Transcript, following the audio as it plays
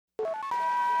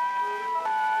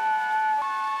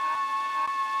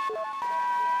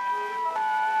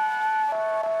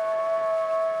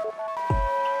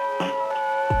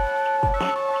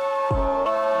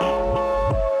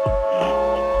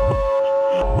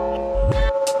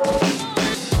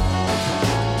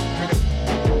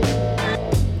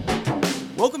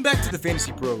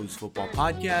Fantasy Pros Football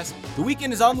Podcast. The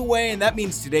weekend is on the way, and that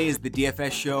means today is the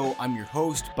DFS show. I'm your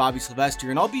host, Bobby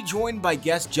Sylvester, and I'll be joined by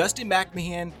guest Justin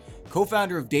MacMahan,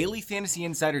 co-founder of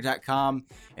DailyFantasyInsider.com,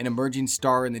 an emerging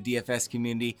star in the DFS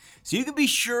community. So you can be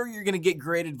sure you're going to get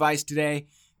great advice today.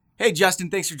 Hey, Justin,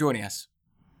 thanks for joining us.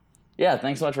 Yeah,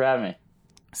 thanks so much for having me.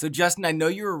 So, Justin, I know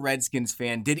you're a Redskins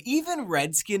fan. Did even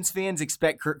Redskins fans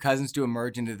expect Kirk Cousins to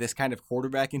emerge into this kind of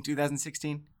quarterback in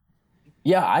 2016?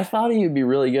 Yeah, I thought he would be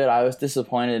really good. I was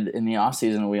disappointed in the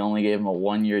offseason we only gave him a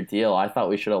one-year deal. I thought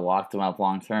we should have locked him up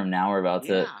long-term. Now we're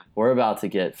about to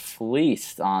get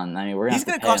fleeced on. I mean, He's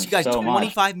going to cost you guys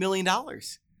 $25 million.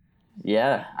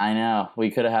 Yeah, I know. We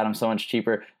could have had him so much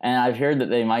cheaper. And I've heard that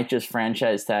they might just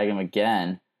franchise tag him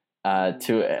again. But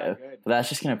that's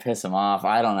just going to piss him off.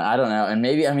 I don't know. And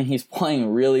maybe, he's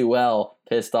playing really well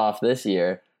pissed off this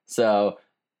year. So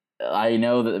I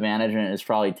know that the management is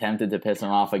probably tempted to piss him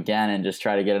off again and just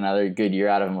try to get another good year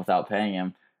out of him without paying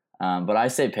him. But I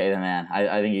say pay the man.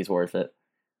 I think he's worth it.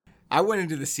 I went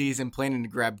into the season planning to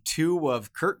grab two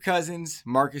of Kirk Cousins,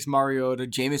 Marcus Mariota,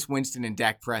 Jameis Winston, and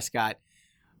Dak Prescott.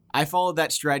 I followed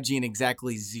that strategy in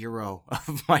exactly 0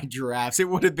 of my drafts. It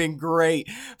would have been great.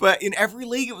 But in every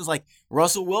league, it was like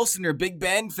Russell Wilson or Big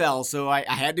Ben fell. So I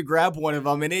had to grab one of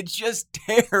them, and it's just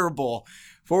terrible.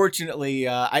 Fortunately,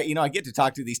 I get to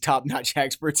talk to these top-notch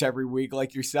experts every week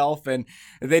like yourself, and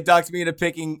they talked me into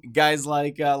picking guys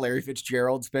like Larry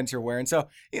Fitzgerald, Spencer Ware. And so,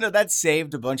 that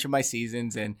saved a bunch of my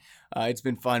seasons, and it's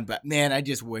been fun. But, man, I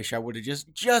just wish I would have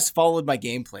just followed my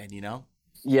game plan,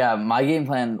 Yeah, my game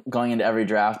plan going into every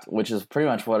draft, which is pretty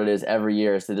much what it is every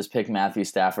year, is to just pick Matthew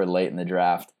Stafford late in the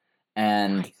draft.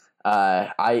 And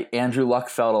Andrew Luck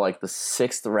fell to like the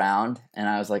 6th round, and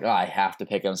I was like, I have to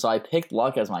pick him. So I picked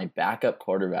Luck as my backup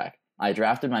quarterback. I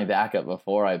drafted my backup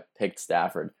before I picked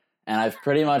Stafford. And I've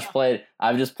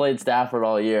just played Stafford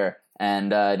all year. And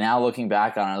now looking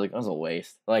back on it, I was like, it was a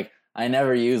waste. Like, I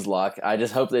never used Luck. I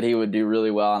just hoped that he would do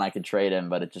really well and I could trade him,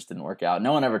 but it just didn't work out.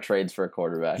 No one ever trades for a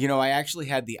quarterback. I actually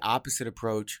had the opposite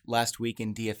approach last week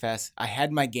in DFS. I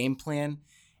had my game plan,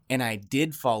 and I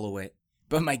did follow it.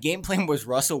 But my game plan was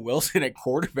Russell Wilson at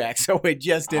quarterback, so it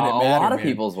just didn't matter. A lot of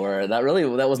people's were. That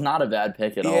was not a bad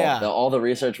pick at all. All the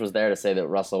research was there to say that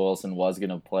Russell Wilson was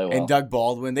going to play well. And Doug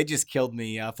Baldwin, they just killed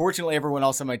me. Fortunately, everyone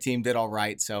else on my team did all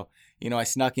right. So, I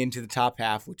snuck into the top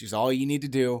half, which is all you need to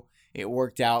do. It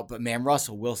worked out, but man,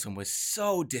 Russell Wilson was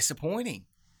so disappointing.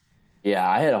 Yeah,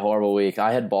 I had a horrible week.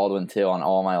 I had Baldwin too on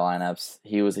all my lineups.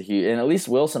 He was and at least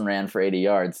Wilson ran for 80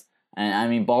 yards.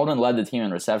 And Baldwin led the team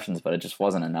in receptions, but it just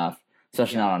wasn't enough.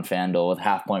 Especially not on FanDuel with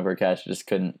half point per catch. Just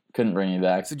couldn't bring me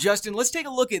back. So, Justin, let's take a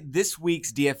look at this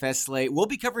week's DFS slate. We'll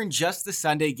be covering just the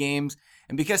Sunday games.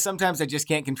 And because sometimes I just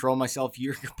can't control myself,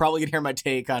 you're probably going to hear my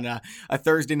take on a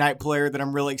Thursday night player that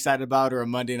I'm really excited about or a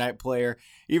Monday night player.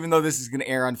 Even though this is going to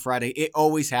air on Friday, it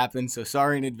always happens. So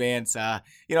sorry in advance.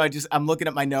 I'm looking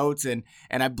at my notes and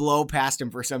I blow past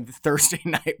them for some Thursday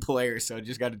night players. So I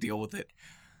just got to deal with it.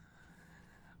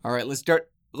 All right, let's start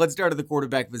at the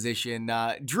quarterback position.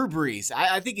 Drew Brees.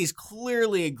 I think he's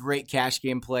clearly a great cash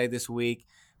game play this week.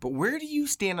 But where do you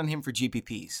stand on him for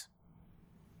GPPs?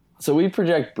 So we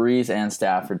project Brees and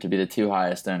Stafford to be the two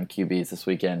highest owned QBs this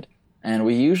weekend. And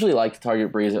we usually like to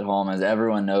target Brees at home, as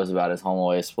everyone knows about his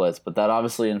home-away splits, but that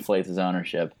obviously inflates his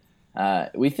ownership.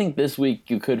 We think this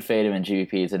week you could fade him in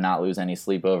GPPs and not lose any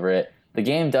sleep over it. The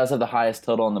game does have the highest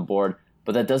total on the board,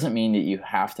 but that doesn't mean that you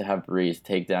have to have Brees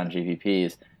take down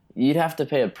GPPs. You'd have to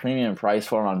pay a premium price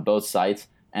for him on both sites,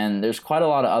 and there's quite a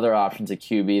lot of other options at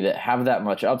QB that have that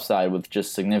much upside with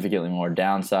just significantly more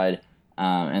downside,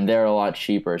 and they're a lot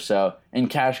cheaper. So in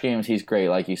cash games, he's great,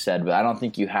 like you said, but I don't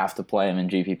think you have to play him in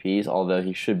GPPs, although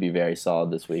he should be very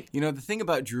solid this week. The thing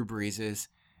about Drew Brees is,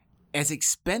 as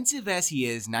expensive as he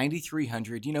is,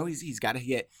 $9,300, he's got to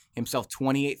get himself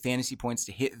 28 fantasy points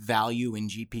to hit value in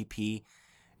GPP,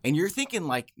 and you're thinking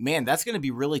like, man, that's going to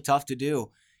be really tough to do.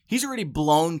 He's already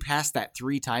blown past that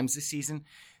 3 times this season.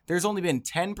 There's only been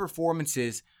 10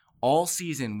 performances all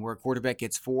season where a quarterback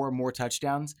gets 4 or more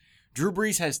touchdowns. Drew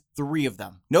Brees has 3 of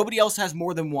them. Nobody else has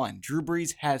more than 1. Drew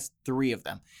Brees has 3 of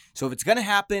them. So if it's going to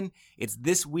happen, it's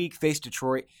this week, face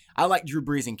Detroit. I like Drew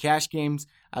Brees in cash games.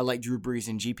 I like Drew Brees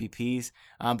in GPPs.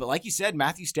 But like you said,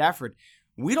 Matthew Stafford,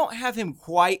 we don't have him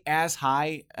quite as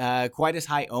high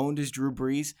owned as Drew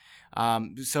Brees.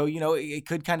 So, it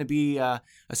could kind of be a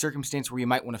circumstance where you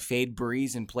might want to fade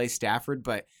Brees and play Stafford,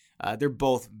 but they're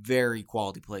both very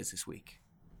quality plays this week.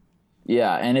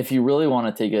 Yeah, and if you really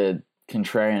want to take a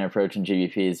contrarian approach in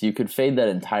GPPs, you could fade that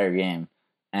entire game.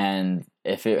 And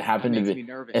if it happened to be,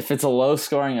 if it's a low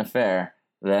scoring affair,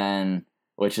 then,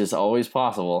 which is always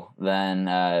possible, then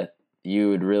you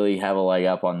would really have a leg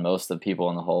up on most of the people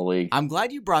in the whole league. I'm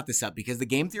glad you brought this up because the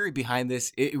game theory behind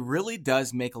this, it really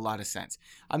does make a lot of sense.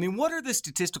 I mean, what are the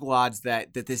statistical odds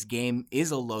that this game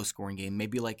is a low-scoring game?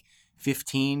 Maybe like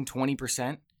 15,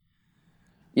 20%?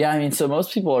 Yeah, I mean, so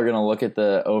most people are going to look at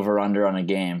the over-under on a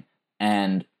game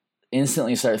and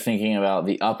instantly start thinking about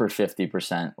the upper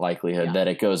 50% likelihood that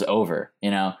it goes over.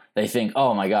 You know, they think,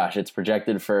 oh my gosh, it's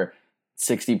projected for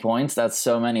 60 points. That's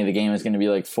so many. The game is going to be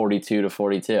like 42 to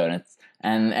 42.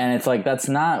 And it's like, that's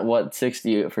not what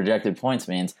 60 projected points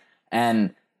means.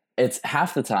 And it's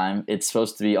half the time it's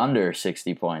supposed to be under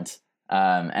 60 points.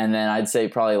 And then I'd say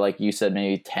probably, like you said,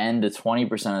 maybe 10 to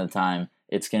 20% of the time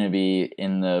it's going to be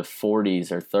in the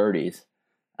 40s or 30s.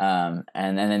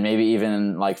 And then maybe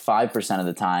even like 5% of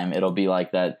the time it'll be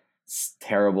like that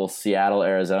terrible Seattle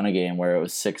Arizona game where it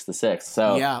was 6-6.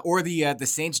 So yeah, or the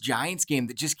Saints Giants game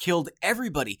that just killed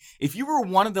everybody. If you were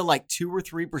one of the like 2 or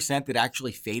 3% that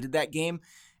actually faded that game,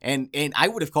 and I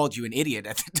would have called you an idiot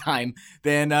at the time,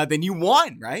 then you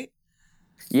won, right?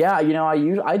 Yeah, you know,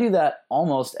 I do that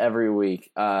almost every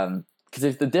week. Because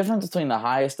if the difference between the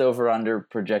highest over-under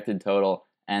projected total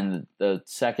and the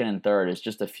second and third is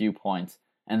just a few points,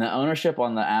 and the ownership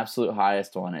on the absolute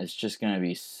highest one is just going to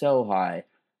be so high.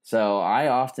 So I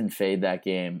often fade that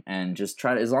game and just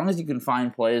try to, as long as you can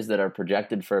find plays that are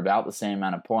projected for about the same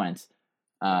amount of points,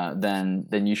 then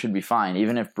you should be fine.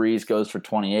 Even if Breeze goes for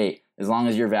 28, as long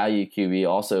as your value QB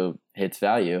also hits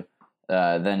value,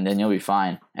 then you'll be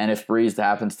fine. And if Breeze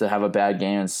happens to have a bad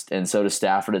game and so does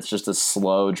Stafford, it's just a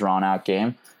slow, drawn-out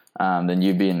game, then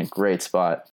you'd be in a great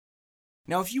spot.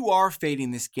 Now, if you are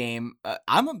fading this game,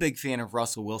 I'm a big fan of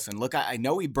Russell Wilson. Look, I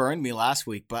know he burned me last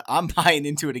week, but I'm buying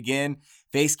into it again.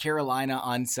 Face Carolina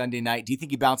on Sunday night. Do you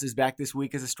think he bounces back this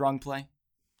week as a strong play?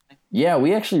 Yeah,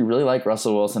 we actually really like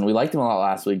Russell Wilson. We liked him a lot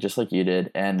last week, just like you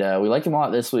did. And we liked him a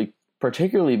lot this week,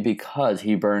 particularly because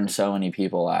he burned so many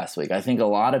people last week. I think a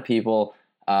lot of people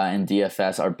in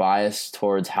DFS are biased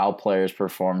towards how players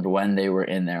performed when they were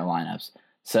in their lineups.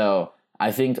 So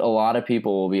I think a lot of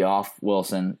people will be off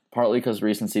Wilson, partly because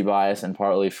recency bias and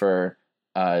partly for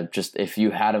just if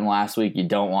you had him last week, you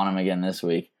don't want him again this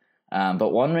week.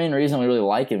 But one main reason we really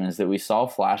like him is that we saw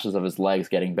flashes of his legs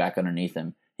getting back underneath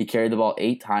him. He carried the ball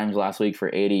 8 times last week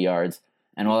for 80 yards.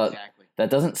 And while that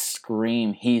doesn't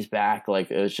scream he's back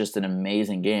like it was just an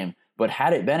amazing game, but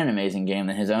had it been an amazing game,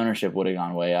 then his ownership would have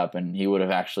gone way up and he would have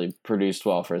actually produced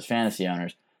well for his fantasy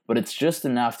owners. But it's just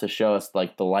enough to show us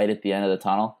like the light at the end of the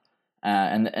tunnel.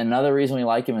 And another reason we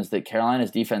like him is that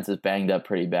Carolina's defense is banged up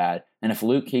pretty bad. And if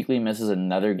Luke Kuechly misses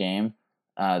another game,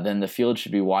 then the field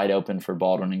should be wide open for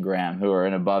Baldwin and Graham, who are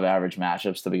in above-average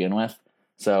matchups to begin with.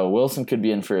 So Wilson could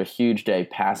be in for a huge day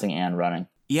passing and running.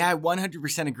 Yeah, I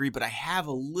 100% agree, but I have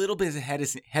a little bit of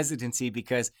hesitancy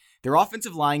because their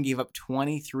offensive line gave up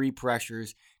 23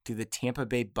 pressures to the Tampa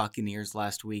Bay Buccaneers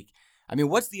last week. I mean,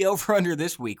 what's the over-under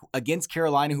this week against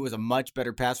Carolina, who has a much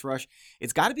better pass rush?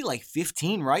 It's got to be like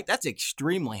 15, right? That's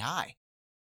extremely high.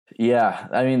 Yeah,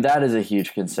 I mean, that is a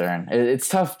huge concern. It's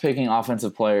tough picking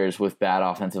offensive players with bad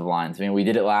offensive lines. I mean, we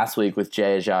did it last week with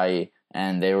Jay Ajayi,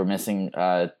 and they were missing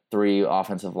 3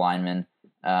 offensive linemen.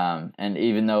 And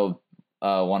even though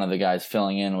one of the guys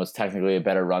filling in was technically a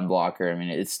better run blocker, I mean,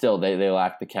 it's still, they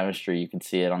lack the chemistry. You can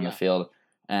see it on the field.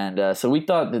 And so we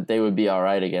thought that they would be all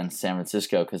right against San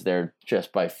Francisco because they're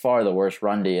just by far the worst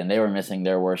run D, and they were missing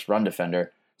their worst run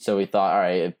defender. So we thought, all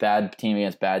right, a bad team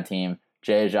against bad team.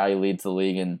 Jay Ajayi leads the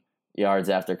league in yards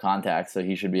after contact, so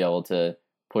he should be able to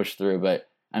push through. But,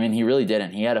 I mean, he really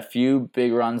didn't. He had a few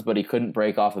big runs, but he couldn't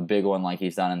break off a big one like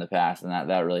he's done in the past, and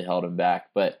that really held him back.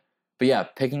 But yeah,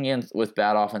 picking in with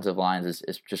bad offensive lines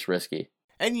is just risky.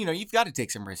 And, you know, you've got to take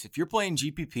some risks. If you're playing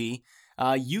GPP,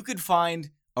 you could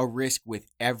find a risk with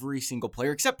every single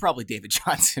player, except probably David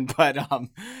Johnson. But,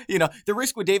 you know, the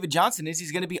risk with David Johnson is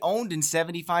he's going to be owned in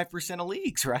 75% of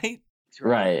leagues, right?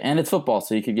 Right, and it's football,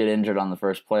 so you could get injured on the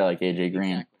first play like A.J.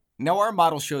 Green. Exactly. Now, our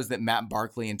model shows that Matt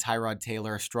Barkley and Tyrod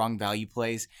Taylor are strong value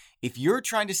plays. If you're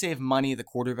trying to save money at the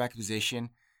quarterback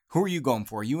position, who are you going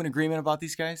for? Are you in agreement about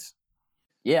these guys?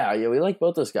 Yeah, we like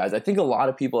both those guys. I think a lot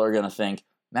of people are going to think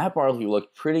Matt Barkley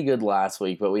looked pretty good last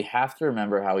week, but we have to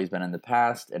remember how he's been in the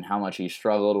past and how much he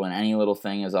struggled when any little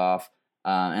thing is off.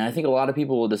 And I think a lot of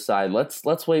people will decide,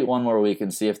 let's wait one more week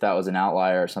and see if that was an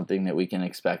outlier or something that we can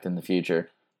expect in the future.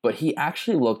 But he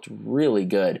actually looked really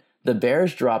good. The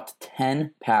Bears dropped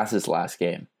 10 passes last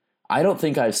game. I don't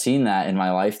think I've seen that in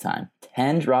my lifetime.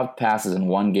 10 dropped passes in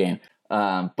one game.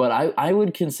 But I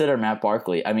would consider Matt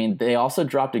Barkley. I mean, they also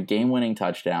dropped a game-winning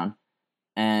touchdown,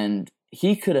 and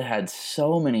he could have had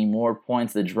so many more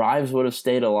points. The drives would have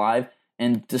stayed alive,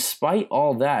 and despite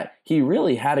all that, he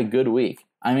really had a good week.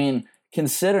 I mean,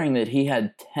 considering that he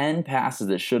had 10 passes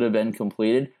that should have been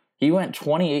completed, he went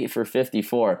 28 for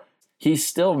 54. He's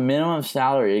still minimum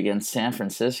salary against San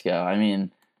Francisco. I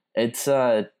mean, it's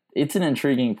an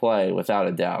intriguing play without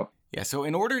a doubt. Yeah, so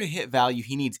in order to hit value,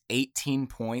 he needs 18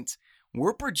 points.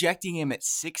 We're projecting him at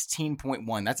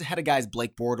 16.1. That's ahead of guys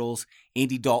Blake Bortles,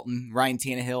 Andy Dalton, Ryan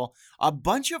Tannehill, a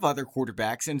bunch of other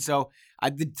quarterbacks. And so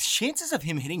the chances of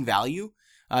him hitting value,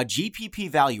 GPP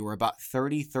value, are about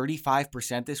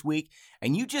 35% this week.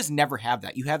 And you just never have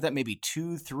that. You have that maybe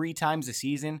 2-3 times a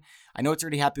season. I know it's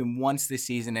already happened once this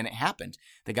season, and it happened.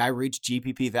 The guy reached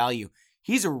GPP value.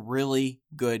 He's a really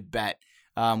good bet.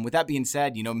 With that being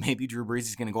said, maybe Drew Brees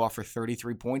is going to go off for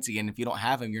 33 points again. If you don't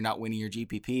have him, you're not winning your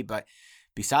GPP. But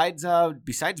besides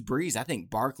Brees, I think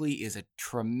Barkley is a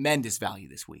tremendous value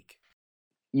this week.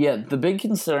 Yeah, the big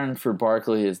concern for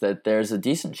Barkley is that there's a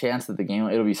decent chance that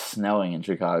it'll be snowing in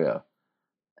Chicago.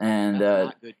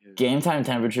 And game time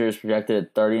temperature is projected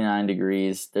at 39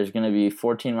 degrees. There's going to be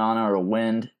 14-mile-an-hour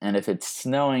wind. And if it's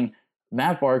snowing,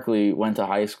 Matt Barkley went to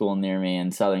high school near me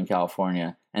in Southern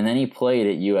California, and then he played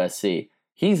at USC.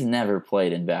 He's never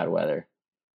played in bad weather.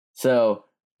 So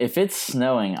if it's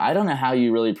snowing, I don't know how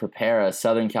you really prepare a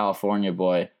Southern California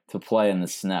boy to play in the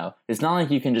snow. It's not like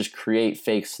you can just create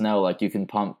fake snow like you can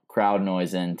pump crowd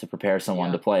noise in to prepare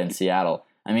someone to play in Seattle.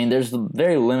 I mean, there's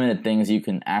very limited things you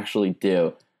can actually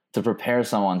do to prepare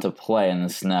someone to play in the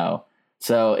snow.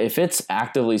 So if it's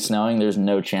actively snowing, there's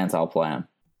no chance I'll play him.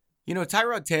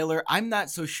 Tyrod Taylor, I'm not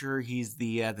so sure he's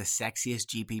the sexiest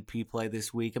GPP play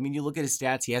this week. I mean, you look at his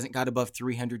stats, he hasn't got above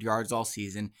 300 yards all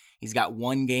season. He's got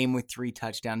one game with 3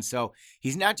 touchdowns. So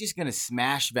he's not just going to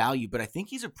smash value, but I think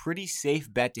he's a pretty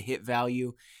safe bet to hit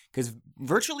value because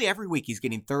virtually every week he's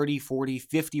getting 30, 40,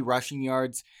 50 rushing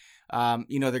yards. They're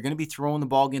going to be throwing the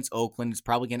ball against Oakland. It's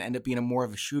probably going to end up being more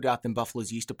of a shootout than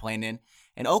Buffalo's used to playing in.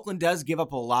 And Oakland does give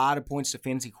up a lot of points to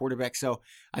fantasy quarterbacks. So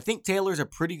I think Taylor's a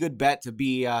pretty good bet to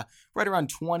be right around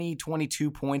 20,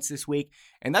 22 points this week.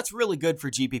 And that's really good for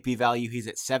GPP value. He's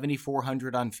at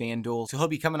 7,400 on FanDuel. So he'll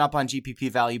be coming up on GPP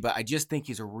value, but I just think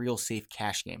he's a real safe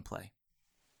cash game play.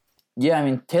 Yeah, I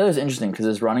mean, Taylor's interesting because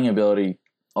his running ability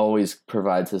always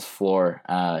provides his floor.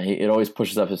 It always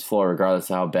pushes up his floor regardless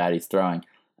of how bad he's throwing.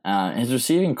 His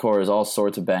receiving core is all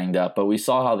sorts of banged up, but we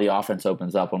saw how the offense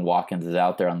opens up when Watkins is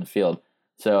out there on the field.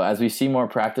 So as we see more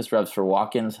practice reps for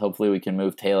Watkins, hopefully we can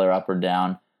move Taylor up or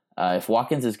down. If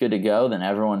Watkins is good to go, then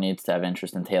everyone needs to have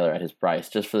interest in Taylor at his price,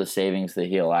 just for the savings that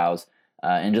he allows.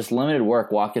 And just limited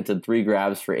work, Watkins had 3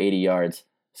 grabs for 80 yards.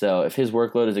 So if his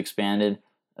workload is expanded,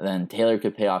 then Taylor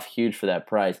could pay off huge for that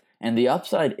price. And the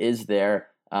upside is there.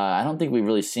 I don't think we've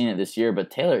really seen it this year, but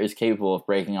Taylor is capable of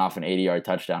breaking off an 80-yard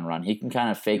touchdown run. He can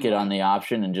kind of fake it on the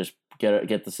option and just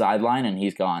get the sideline, and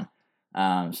he's gone.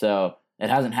 So it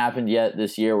hasn't happened yet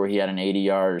this year where he had an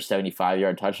 80-yard or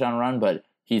 75-yard touchdown run, but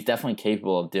he's definitely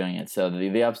capable of doing it. So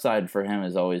the upside for him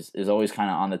is always kind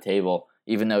of on the table,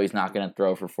 even though he's not going to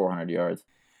throw for 400 yards.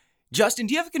 Justin,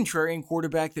 do you have a contrarian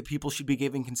quarterback that people should be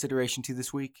giving consideration to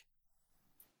this week?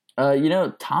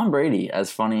 Tom Brady,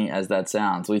 as funny as that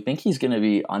sounds, we think he's going to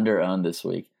be under-owned this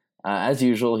week. As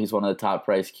usual, he's one of the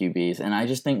top-priced QBs, and I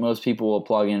just think most people will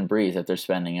plug in Breeze if they're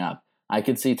spending up. I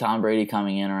could see Tom Brady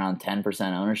coming in around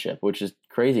 10% ownership, which is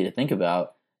crazy to think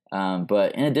about.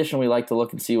 But in addition, we like to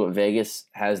look and see what Vegas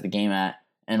has the game at,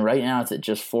 and right now it's at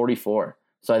just 44.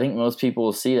 So I think most people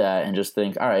will see that and just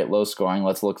think, all right, low scoring,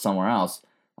 let's look somewhere else.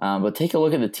 But take a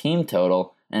look at the team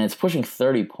total, and it's pushing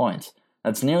 30 points.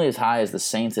 That's nearly as high as the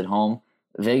Saints at home.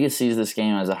 Vegas sees this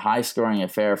game as a high-scoring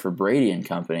affair for Brady and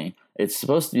company. It's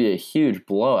supposed to be a huge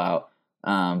blowout,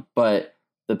 but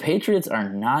the Patriots are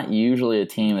not usually a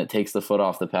team that takes the foot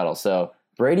off the pedal. So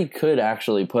Brady could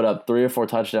actually put up 3 or 4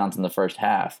 touchdowns in the first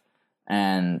half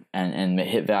and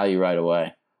hit value right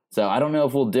away. So I don't know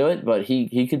if we'll do it, but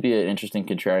he could be an interesting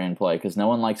contrarian play because no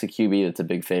one likes a QB that's a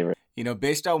big favorite.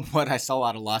 Based on what I saw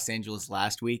out of Los Angeles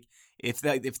last week, if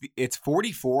it's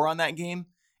 44 on that game,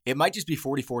 it might just be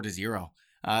 44-0.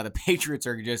 The Patriots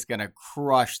are just going to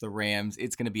crush the Rams.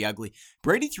 It's going to be ugly.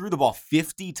 Brady threw the ball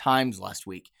 50 times last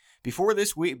week. Before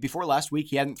last week,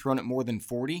 he hadn't thrown it more than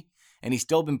 40, and he's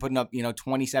still been putting up,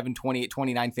 27, 28,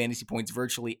 29 fantasy points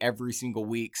virtually every single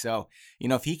week. So,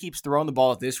 if he keeps throwing the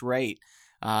ball at this rate,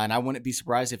 and I wouldn't be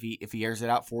surprised if he airs it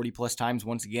out 40+ times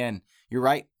once again. You're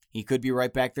right. He could be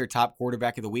right back there, top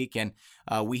quarterback of the week, and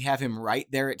we have him right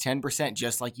there at 10%,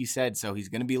 just like you said. So he's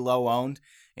going to be low owned,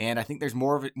 and I think there's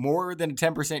more than a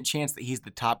 10% chance that he's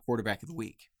the top quarterback of the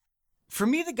week. For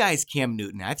me, the guy is Cam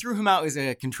Newton. I threw him out as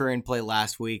a contrarian play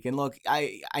last week, and look,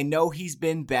 I know he's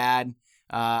been bad.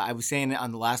 I was saying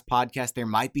on the last podcast, there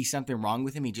might be something wrong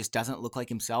with him. He just doesn't look like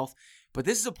himself. But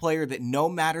this is a player that no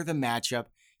matter the matchup,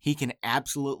 he can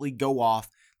absolutely go off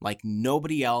like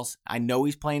nobody else. I know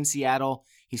he's playing Seattle.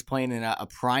 He's playing in a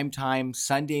primetime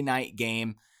Sunday night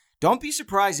game. Don't be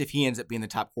surprised if he ends up being the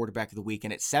top quarterback of the week.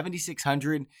 And at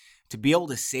 7,600, to be able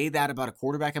to say that about a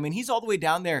quarterback, I mean, he's all the way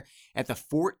down there at the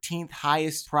 14th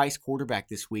highest price quarterback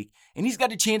this week. And he's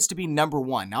got a chance to be number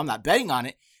one. Now, I'm not betting on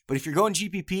it, but if you're going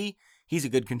GPP, he's a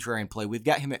good contrarian play. We've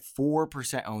got him at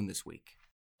 4% owned this week.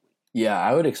 Yeah,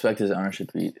 I would expect his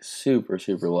ownership to be super,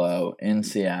 super low in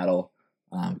Seattle.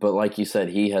 But like you said,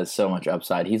 he has so much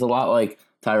upside. He's a lot like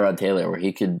Tyrod Taylor, where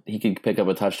he could pick up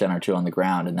a touchdown or two on the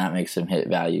ground, and that makes him hit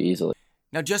value easily.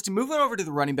 Now, Justin, moving over to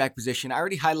the running back position, I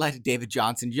already highlighted David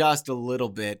Johnson just a little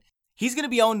bit. He's going to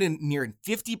be owned in near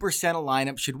 50% of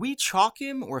lineup. Should we chalk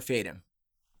him or fade him?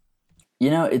 You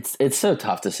know, it's so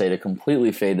tough to say to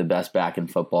completely fade the best back in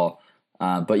football,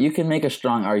 but you can make a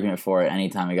strong argument for it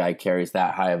anytime a guy carries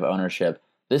that high of ownership.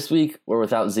 This week, we're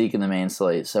without Zeke in the main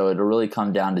slate, so it'll really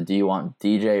come down to do you want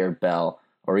DJ or Bell,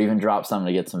 or even drop some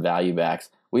to get some value backs.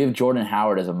 We have Jordan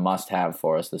Howard as a must-have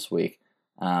for us this week.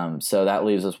 So that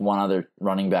leaves us one other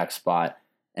running back spot.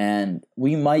 And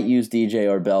we might use DJ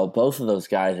or Bell. Both of those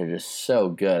guys are just so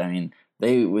good. I mean,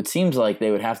 it seems like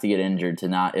they would have to get injured to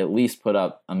not at least put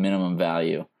up a minimum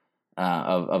value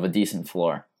of a decent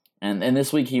floor. And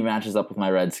this week he matches up with my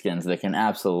Redskins that can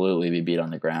absolutely be beat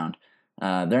on the ground.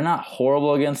 They're not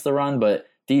horrible against the run, but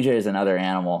DJ is another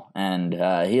animal. And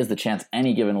he has the chance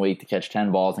any given week to catch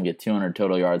 10 balls and get 200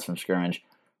 total yards from scrimmage.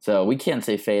 So we can't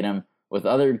say fade him. With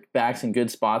other backs in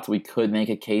good spots, we could make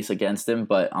a case against him,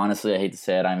 but honestly, I hate to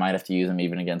say it, I might have to use him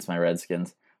even against my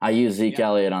Redskins. I used Zeke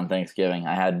Elliott on Thanksgiving.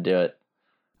 I had to do it.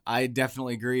 I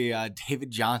definitely agree.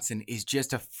 David Johnson is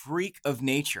just a freak of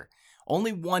nature.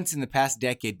 Only once in the past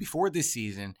decade before this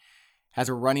season has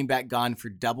a running back gone for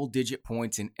double-digit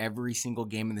points in every single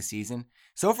game of the season.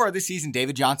 So far this season,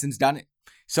 David Johnson's done it.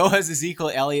 So has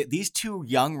Ezekiel Elliott. These two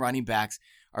young running backs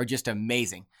are just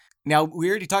amazing. Now, we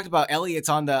already talked about Elliott's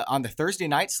on the Thursday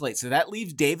night slate, so that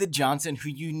leaves David Johnson, who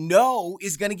you know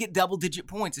is going to get double-digit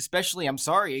points, especially,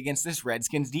 against this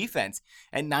Redskins defense.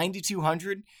 At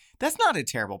 9,200, that's not a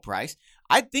terrible price.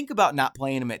 I'd think about not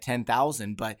playing him at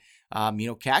 10,000, but,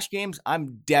 cash games,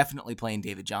 I'm definitely playing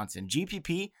David Johnson.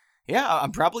 GPP, yeah,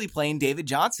 I'm probably playing David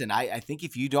Johnson. I think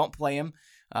if you don't play him,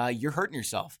 you're hurting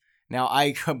yourself. Now,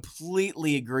 I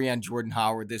completely agree on Jordan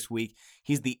Howard this week.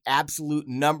 He's the absolute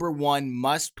number one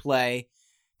must play.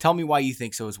 Tell me why you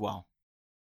think so as well.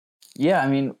 Yeah, I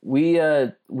mean, we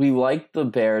like the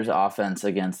Bears offense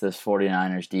against this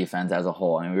 49ers defense as a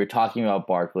whole. I mean, we were talking about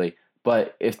Barkley,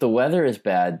 but if the weather is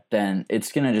bad, then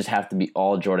it's going to just have to be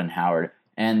all Jordan Howard.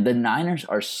 And the Niners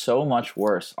are so much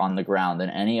worse on the ground than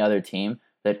any other team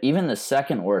that even the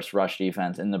second worst rush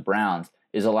defense in the Browns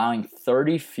is allowing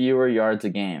 30 fewer yards a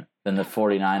game than the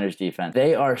 49ers defense.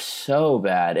 They are so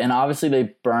bad. And obviously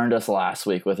they burned us last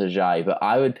week with Ajayi, but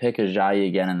I would pick Ajayi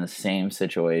again in the same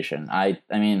situation. I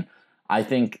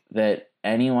think that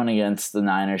anyone against the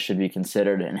Niners should be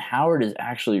considered, and Howard is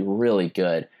actually really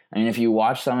good. I mean, if you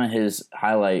watch some of his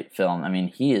highlight film, I mean,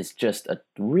 he is just a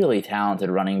really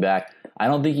talented running back. I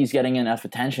don't think he's getting enough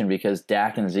attention because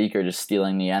Dak and Zeke are just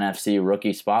stealing the NFC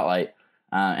rookie spotlight.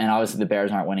 And obviously the Bears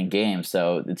aren't winning games,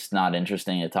 so it's not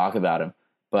interesting to talk about him.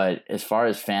 But as far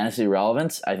as fantasy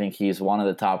relevance, I think he's one of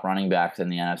the top running backs in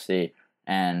the NFC,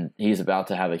 and he's about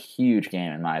to have a huge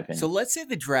game, in my opinion. So let's say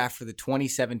the draft for the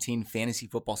 2017 fantasy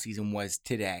football season was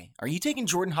today. Are you taking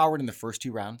Jordan Howard in the first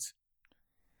 2 rounds?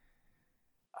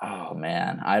 Oh,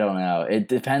 man, I don't know. It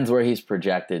depends where he's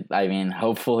projected. I mean,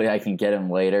 hopefully I can get him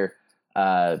later.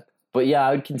 But yeah,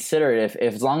 I would consider it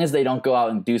if as long as they don't go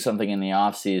out and do something in the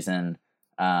offseason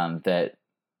that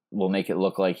will make it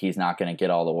look like he's not going to get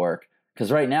all the work. Because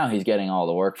right now he's getting all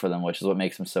the work for them, which is what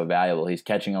makes him so valuable. He's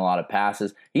catching a lot of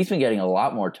passes. He's been getting a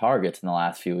lot more targets in the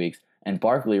last few weeks, and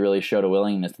Barkley really showed a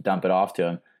willingness to dump it off to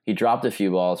him. He dropped a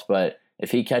few balls, but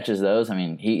if he catches those, I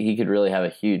mean, he could really have a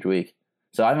huge week.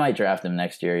 So I might draft him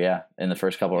next year, yeah, in the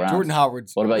first couple rounds. Jordan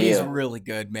Howard's what about he's you? Really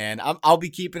good, man. I'll be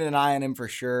keeping an eye on him for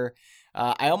sure.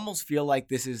 I almost feel like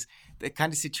this is the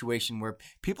kind of situation where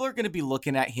people are going to be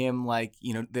looking at him like,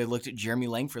 they looked at Jeremy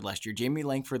Langford last year. Jeremy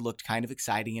Langford looked kind of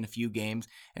exciting in a few games,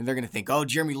 and they're going to think, oh,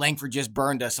 Jeremy Langford just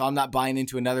burned us, so I'm not buying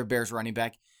into another Bears running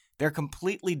back. They're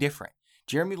completely different.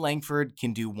 Jeremy Langford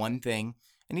can do one thing,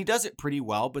 and he does it pretty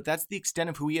well, but that's the extent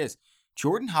of who he is.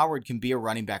 Jordan Howard can be a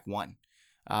running back one.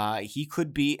 He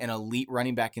could be an elite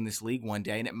running back in this league one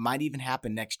day, and it might even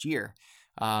happen next year.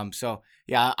 So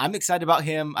yeah, I'm excited about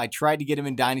him. I tried to get him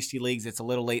in dynasty leagues. It's a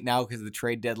little late now because of the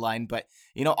trade deadline, but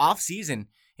off season,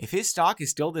 If his stock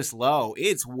is still this low,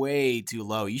 it's way too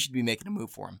low. You should be making a move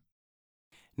for him.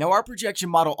 Now, our projection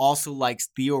model also likes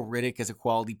Theo Riddick as a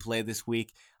quality play this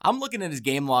week. I'm looking at his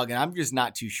game log, and I'm just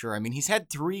not too sure. I mean, he's had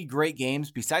 3 great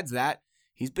games. Besides that,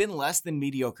 he's been less than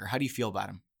mediocre. How do you feel about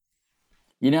him?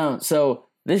 So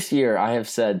this year I have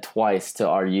said twice to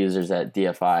our users at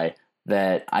DFI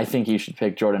that I think you should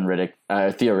pick Theo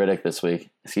Riddick this week.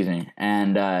 Excuse me.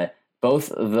 And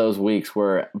both of those weeks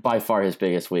were by far his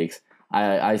biggest weeks.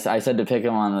 I said to pick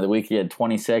him on the week he had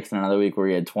 26 and another week where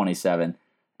he had 27.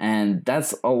 And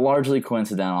that's largely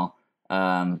coincidental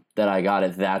that I got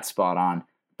it that spot on.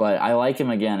 But I like him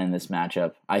again in this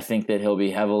matchup. I think that he'll be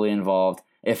heavily involved.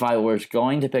 If I was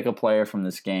going to pick a player from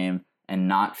this game and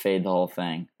not fade the whole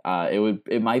thing,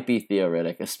 it might be Theo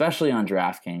Riddick, especially on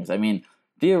DraftKings. I mean,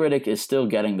 Theo Riddick is still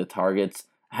getting the targets.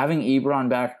 Having Ebron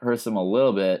back hurts him a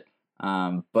little bit,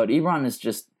 but Ebron is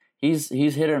just he's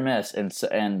hit or miss, and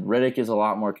Riddick is a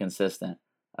lot more consistent.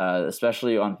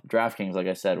 Especially on DraftKings, like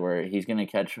I said, where he's going to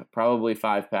catch probably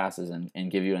 5 passes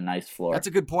and give you a nice floor. That's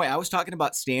a good point. I was talking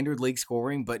about standard league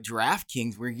scoring, but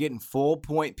DraftKings, we're getting full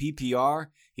point PPR.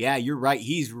 Yeah, you're right.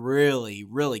 He's really,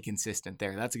 really consistent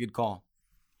there. That's a good call.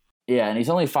 Yeah, and he's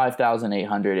only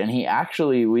 5,800, and he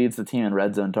actually leads the team in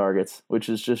red zone targets, which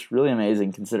is just really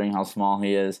amazing considering how small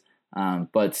he is.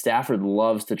 But Stafford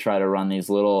loves to try to run these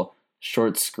little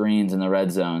short screens in the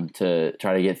red zone to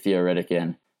try to get Theo Riddick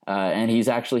in. And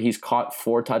he's caught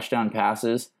 4 touchdown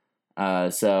passes,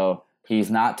 so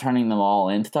he's not turning them all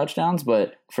into touchdowns.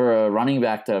 But for a running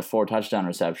back to have 4 touchdown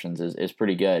receptions is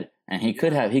pretty good. And he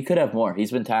could have more.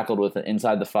 He's been tackled with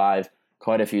inside the 5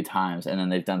 quite a few times, and then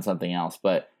they've done something else.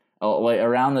 But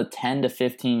around the 10 to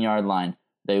 15 yard line,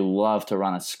 they love to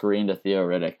run a screen to Theo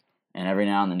Riddick, and every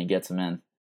now and then he gets them in.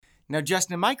 Now,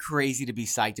 Justin, am I crazy to be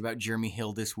psyched about Jeremy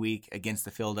Hill this week against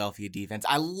the Philadelphia defense?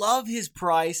 I love his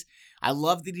price. I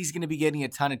love that he's going to be getting a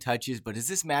ton of touches, but is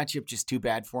this matchup just too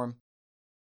bad for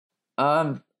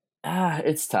him?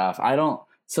 It's tough.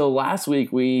 So last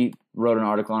week we wrote an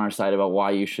article on our site about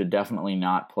why you should definitely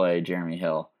not play Jeremy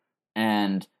Hill.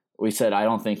 And we said, I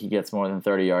don't think he gets more than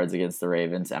 30 yards against the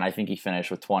Ravens, and I think he finished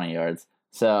with 20 yards.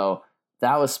 So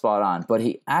that was spot on. But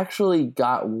he actually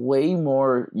got way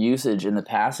more usage in the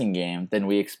passing game than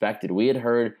we expected. We had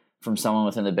heard from someone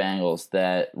within the Bengals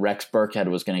that Rex Burkhead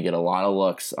was going to get a lot of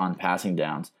looks on passing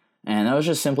downs. And that was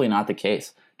just simply not the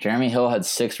case. Jeremy Hill had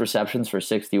 6 receptions for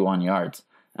 61 yards.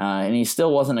 And he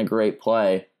still wasn't a great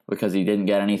play because he didn't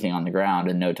get anything on the ground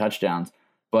and no touchdowns.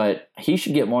 But he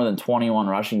should get more than 21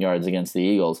 rushing yards against the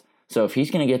Eagles. So if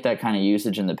he's going to get that kind of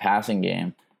usage in the passing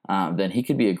game, then he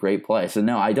could be a great play. So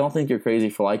no, I don't think you're crazy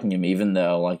for liking him, even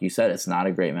though, like you said, it's not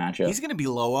a great matchup. He's going to be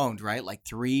low owned, right? Like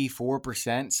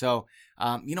 3-4%. So,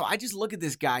 I just look at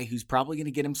this guy who's probably going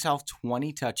to get himself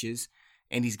 20 touches,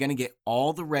 and he's going to get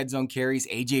all the red zone carries.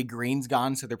 AJ Green's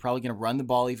gone, so they're probably going to run the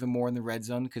ball even more in the red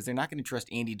zone because they're not going to trust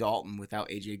Andy Dalton without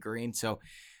AJ Green. So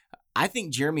I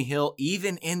think Jeremy Hill,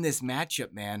 even in this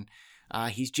matchup, man,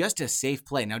 he's just a safe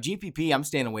play. Now, GPP, I'm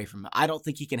staying away from him. I don't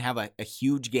think he can have a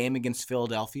huge game against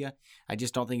Philadelphia. I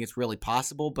just don't think it's really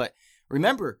possible. But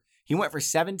remember, he went for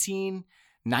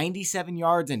 97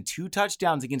 yards and 2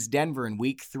 touchdowns against Denver in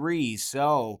week 3.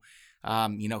 So,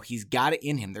 he's got it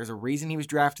in him. There's a reason he was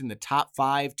drafted in the top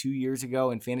 5 2 years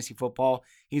ago in fantasy football.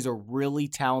 He's a really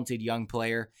talented young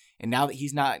player. And now that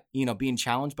he's not, being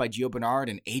challenged by Gio Bernard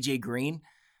and AJ Green,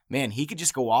 man, he could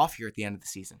just go off here at the end of the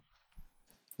season.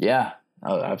 Yeah,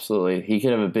 absolutely. He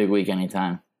could have a big week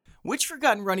anytime. Which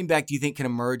forgotten running back do you think can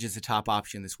emerge as a top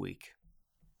option this week?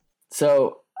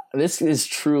 So this is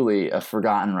truly a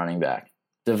forgotten running back.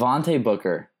 Devontae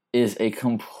Booker is a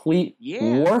complete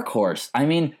workhorse. I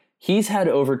mean, he's had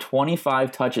over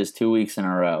 25 touches 2 weeks in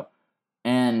a row,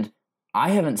 and I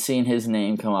haven't seen his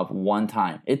name come up one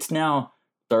time. It's now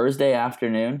Thursday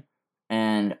afternoon,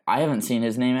 and I haven't seen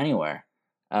his name anywhere.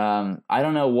 I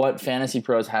don't know what Fantasy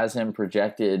Pros has him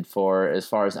projected for as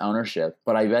far as ownership,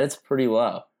 but I bet it's pretty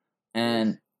low.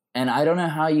 And I don't know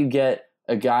how you get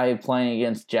a guy playing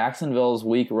against Jacksonville's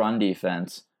weak run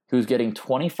defense who's getting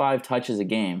 25 touches a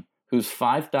game, who's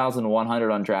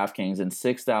 5,100 on DraftKings and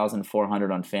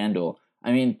 6,400 on FanDuel.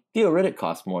 I mean, Theo Riddick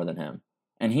costs more than him.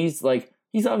 And he's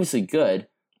obviously good,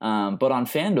 but on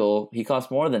FanDuel, he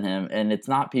costs more than him, and it's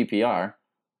not PPR.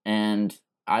 And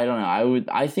I don't know.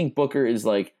 I think Booker is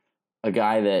like a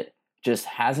guy that just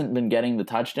hasn't been getting the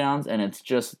touchdowns, and it's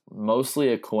just mostly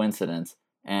a coincidence.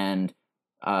 And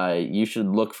you should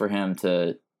look for him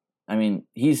to. I mean,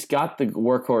 he's got the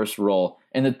workhorse role.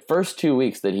 In the first 2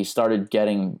 weeks that he started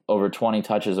getting over 20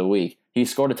 touches a week, he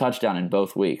scored a touchdown in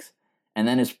both weeks, and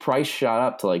then his price shot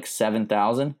up to like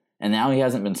 7,000, and now he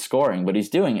hasn't been scoring, but he's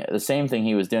doing it. The same thing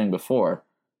he was doing before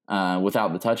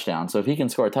without the touchdown. So if he can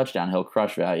score a touchdown, he'll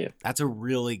crush value. That's a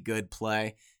really good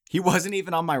play. He wasn't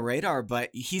even on my radar, but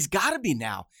he's got to be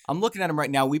now. I'm looking at him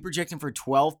right now. We project him for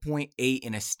 12.8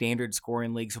 in a standard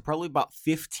scoring league, so probably about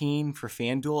 15 for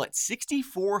FanDuel at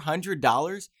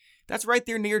 $6,400. That's right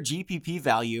there near GPP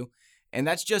value, and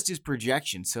that's just his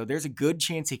projection. So there's a good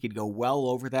chance he could go well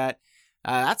over that.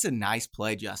 That's a nice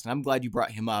play, Justin. I'm glad you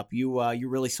brought him up. You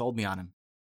really sold me on him.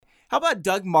 How about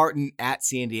Doug Martin at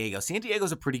San Diego? San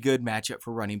Diego's a pretty good matchup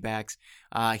for running backs.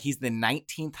 He's the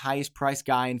 19th highest priced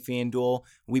guy in FanDuel.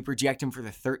 We project him for the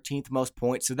 13th most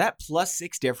points. So that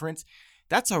 +6 difference,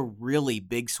 that's a really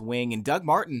big swing. And Doug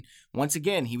Martin, once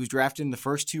again, he was drafted in the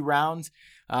first 2 rounds.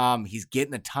 He's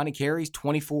getting a ton of carries,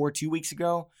 24 2 weeks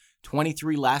ago,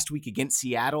 23 last week against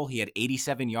Seattle. He had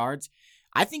 87 yards.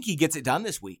 I think he gets it done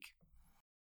this week.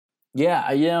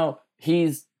 Yeah,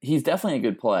 he's definitely a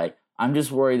good play. I'm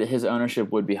just worried that his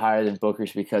ownership would be higher than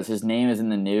Booker's because his name is in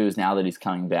the news now that he's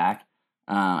coming back.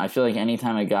 I feel like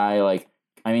anytime a guy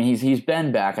he's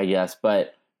been back, I guess,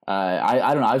 but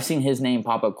I don't know. I've seen his name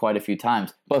pop up quite a few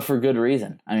times, but for good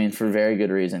reason. I mean, for very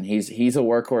good reason. He's a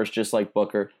workhorse just like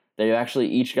Booker. They've actually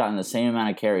each gotten the same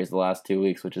amount of carries the last 2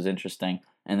 weeks, which is interesting,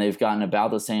 and they've gotten about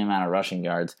the same amount of rushing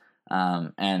yards.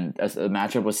 And a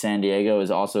matchup with San Diego is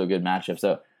also a good matchup.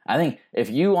 So I think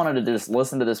if you wanted to just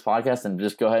listen to this podcast and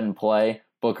just go ahead and play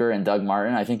Booker and Doug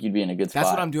Martin, I think you'd be in a good spot.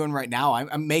 That's what I'm doing right now.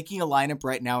 I'm making a lineup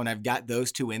right now, and I've got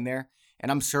those 2 in there,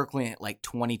 and I'm circling it like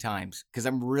 20 times because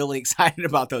I'm really excited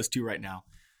about those 2 right now.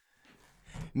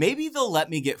 Maybe they'll let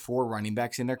me get 4 running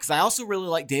backs in there because I also really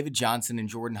like David Johnson and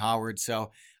Jordan Howard. So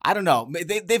I don't know.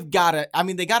 They've got to. I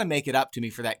mean, they got to make it up to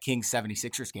me for that Kings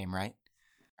 76ers game, right?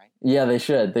 Yeah, they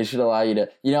should. They should allow you to.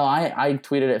 I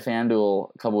tweeted at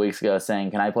FanDuel a couple weeks ago saying,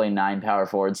 "Can I play 9 power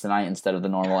forwards tonight instead of the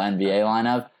normal NBA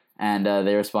lineup?" And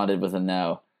they responded with a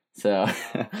no. So,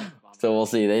 so we'll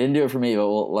see. They didn't do it for me, but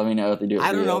let me know if they do it.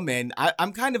 I don't know, man.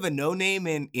 I'm kind of a no name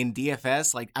in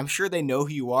DFS. Like, I'm sure they know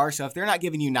who you are. So if they're not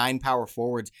giving you 9 power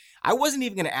forwards, I wasn't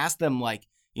even going to ask them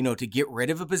to get rid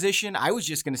of a position. I was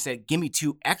just going to say, give me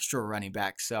 2 extra running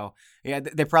backs. So yeah,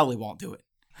 they probably won't do it.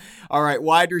 All right,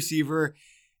 wide receiver.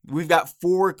 We've got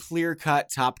 4 clear-cut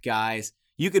top guys.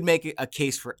 You could make a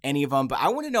case for any of them, but I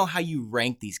want to know how you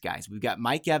rank these guys. We've got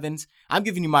Mike Evans. I'm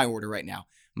giving you my order right now.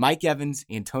 Mike Evans,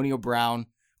 Antonio Brown,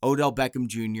 Odell Beckham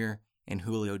Jr., and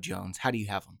Julio Jones. How do you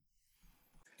have them?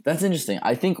 That's interesting.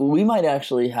 I think we might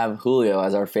actually have Julio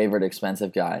as our favorite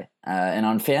expensive guy. And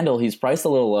on FanDuel, he's priced a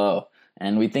little low,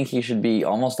 and we think he should be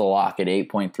almost a lock at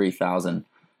 8.3 thousand.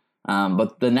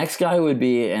 But the next guy would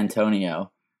be Antonio.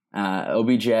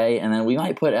 OBJ, and then we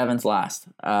might put Evans last.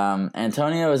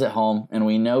 Antonio is at home, and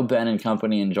we know Ben and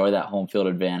company enjoy that home field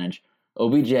advantage.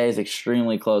 OBJ is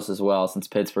extremely close as well since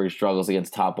Pittsburgh struggles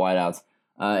against top wideouts.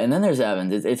 And then there's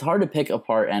Evans. It's hard to pick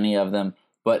apart any of them,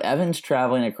 but Evans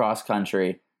traveling across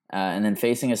country and then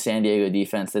facing a San Diego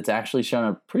defense that's actually shown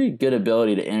a pretty good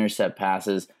ability to intercept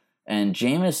passes, and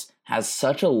Jameis has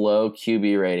such a low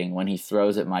QB rating when he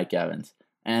throws at Mike Evans.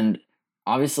 And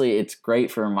obviously, it's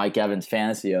great for Mike Evans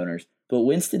fantasy owners, but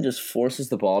Winston just forces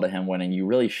the ball to him when you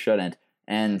really shouldn't.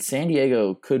 And San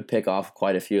Diego could pick off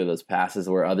quite a few of those passes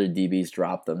where other DBs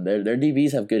drop them. Their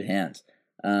DBs have good hands.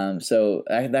 So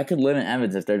that could limit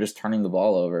Evans if they're just turning the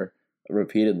ball over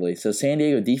repeatedly. So San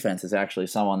Diego defense is actually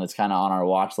someone that's kind of on our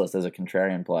watch list as a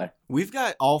contrarian play. We've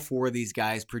got all 4 of these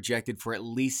guys projected for at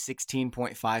least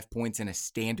 16.5 points in a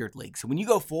standard league. So when you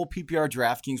go full PPR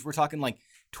DraftKings, we're talking like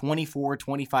 24,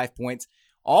 25 points.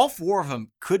 All 4 of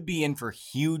them could be in for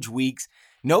huge weeks.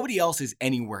 Nobody else is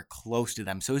anywhere close to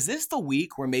them. So is this the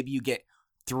week where maybe you get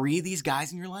 3 of these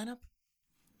guys in your lineup?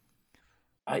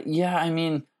 Yeah, I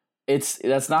mean,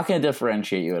 that's not going to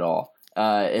differentiate you at all.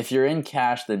 If you're in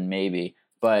cash, then maybe.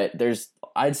 But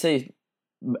I'd say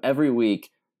every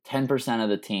week, 10% of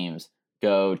the teams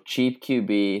go cheap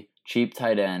QB, cheap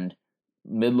tight end,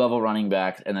 mid-level running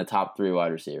backs, and the top 3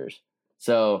 wide receivers.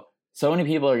 So many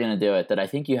people are going to do it that I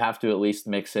think you have to at least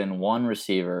mix in one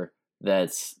receiver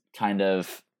that's kind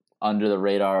of under the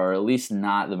radar or at least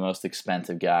not the most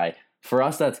expensive guy. For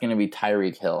us, that's going to be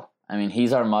Tyreek Hill. I mean,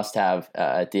 he's our must-have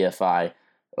at DFI.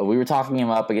 We were talking him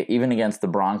up even against the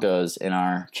Broncos in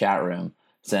our chat room,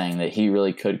 saying that he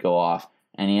really could go off,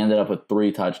 and he ended up with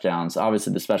 3 touchdowns.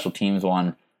 Obviously, the special teams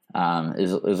one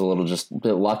is a little just a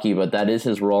bit lucky, but that is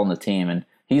his role in the team, and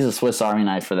he's a Swiss Army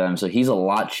knife for them, so he's a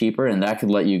lot cheaper, and that could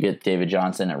let you get David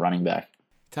Johnson at running back.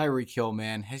 Tyreek Hill,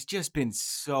 man, has just been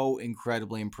so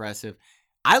incredibly impressive.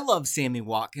 I love Sammy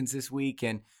Watkins this week,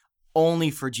 and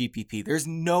only for GPP. There's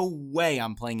no way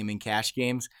I'm playing him in cash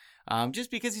games.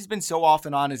 just because he's been so off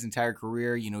and on his entire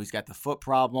career. He's got the foot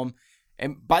problem.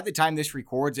 And by the time this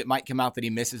records, it might come out that he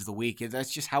misses the week.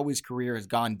 That's just how his career has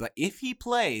gone. But if he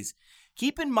plays,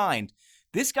 keep in mind,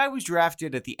 this guy was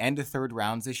drafted at the end of third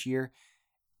rounds this year.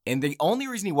 And the only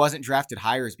reason he wasn't drafted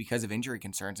higher is because of injury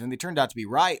concerns. And they turned out to be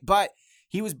right. But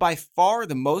he was by far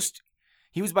the most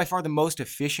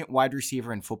efficient wide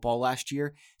receiver in football last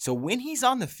year. So when he's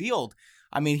on the field,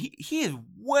 he is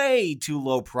way too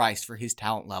low priced for his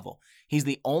talent level. He's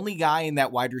the only guy in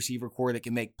that wide receiver core that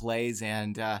can make plays.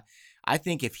 And I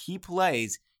think if he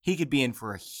plays, he could be in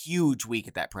for a huge week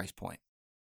at that price point.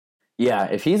 Yeah,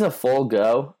 if he's a full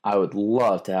go, I would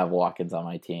love to have Watkins on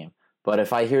my team. But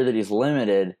if I hear that he's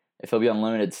limited, if he'll be on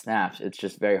limited snaps, it's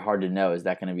just very hard to know. Is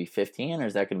that going to be 15 or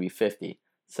is that going to be 50?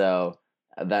 So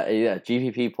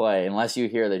GPP play, unless you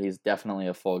hear that he's definitely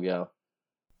a full go.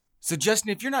 So, Justin,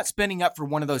 if you're not spending up for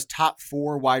one of those top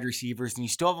 4 wide receivers and you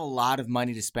still have a lot of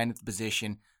money to spend at the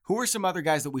position, who are some other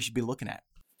guys that we should be looking at?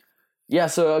 Yeah,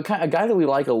 so a guy that we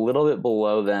like a little bit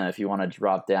below them if you want to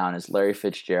drop down is Larry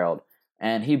Fitzgerald.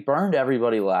 And he burned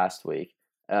everybody last week.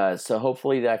 So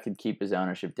hopefully that could keep his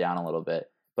ownership down a little bit.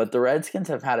 But the Redskins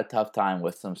have had a tough time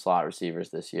with some slot receivers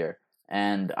this year.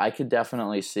 And I could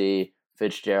definitely see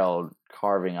Fitzgerald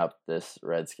carving up this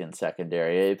Redskins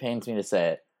secondary. It pains me to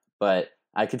say it, but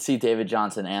I could see David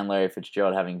Johnson and Larry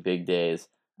Fitzgerald having big days.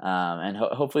 And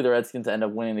hopefully the Redskins end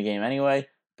up winning the game anyway.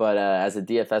 But as a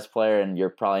DFS player, and you're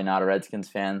probably not a Redskins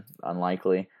fan,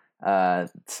 unlikely,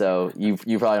 so you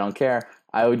probably don't care.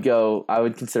 I would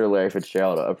consider Larry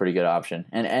Fitzgerald a pretty good option,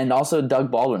 and also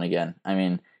Doug Baldwin again.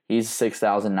 He's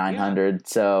 6,900,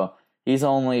 so he's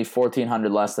only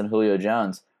 1,400 less than Julio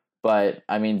Jones. But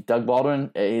Doug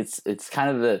Baldwin, it's a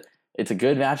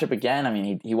good matchup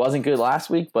again. He wasn't good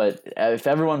last week, but if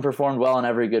everyone performed well in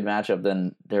every good matchup,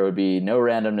 then there would be no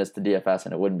randomness to DFS,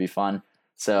 and it wouldn't be fun.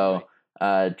 So.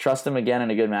 Trust him again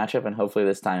in a good matchup, and hopefully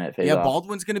this time it pays off. Yeah,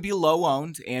 Baldwin's going to be low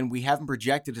owned, and we have him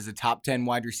projected as a top 10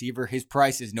 wide receiver. His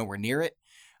price is nowhere near it.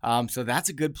 So that's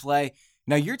a good play.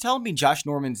 Now, you're telling me Josh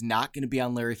Norman's not going to be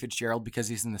on Larry Fitzgerald because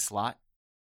he's in the slot?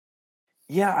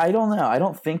 Yeah, I don't know. I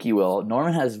don't think he will.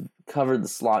 Norman has covered the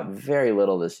slot very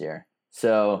little this year.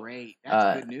 So great.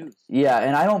 That's good news. Yeah,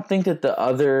 and I don't think that the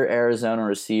other Arizona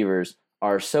receivers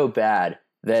are so bad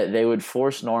that they would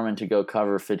force Norman to go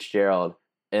cover Fitzgerald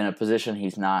in a position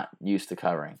he's not used to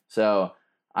covering. So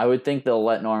I would think they'll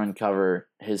let Norman cover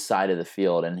his side of the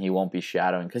field and he won't be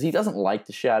shadowing because he doesn't like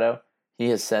to shadow. He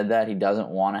has said that he doesn't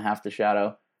want to have to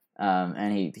shadow,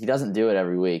 and he doesn't do it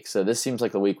every week. So this seems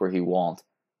like the week where he won't.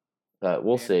 But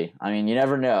we'll see. You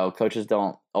never know. Coaches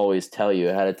don't always tell you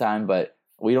ahead of time, but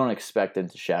we don't expect him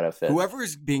to shadow Fitz. Whoever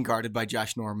is being guarded by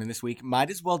Josh Norman this week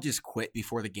might as well just quit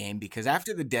before the game because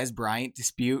after the Dez Bryant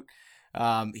dispute,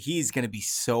 he's going to be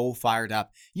so fired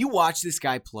up. You watch this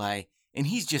guy play, and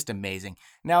he's just amazing.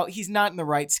 Now, he's not in the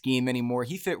right scheme anymore.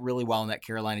 He fit really well in that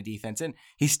Carolina defense, and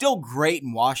he's still great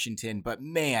in Washington. But,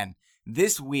 man,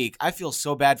 this week, I feel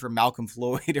so bad for Malcolm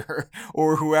Floyd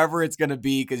or whoever it's going to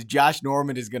be because Josh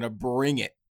Norman is going to bring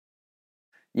it.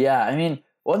 Yeah,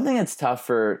 one thing that's tough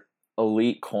for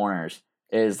elite corners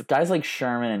is guys like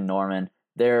Sherman and Norman,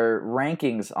 their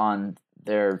rankings on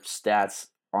their stats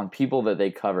on people that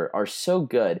they cover are so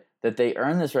good that they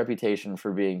earn this reputation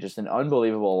for being just an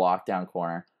unbelievable lockdown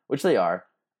corner, which they are,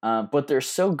 but they're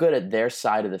so good at their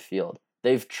side of the field.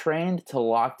 They've trained to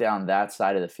lock down that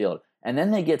side of the field, and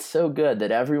then they get so good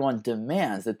that everyone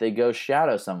demands that they go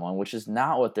shadow someone, which is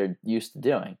not what they're used to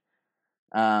doing.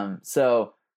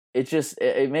 So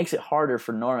it makes it harder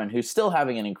for Norman, who's still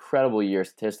having an incredible year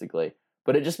statistically,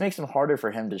 but it just makes it harder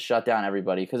for him to shut down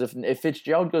everybody, because if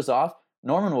Fitzgerald goes off,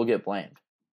 Norman will get blamed.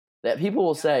 That people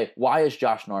will say, why is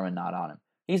Josh Norman not on him?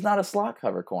 He's not a slot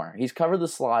cover corner. He's covered the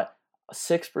slot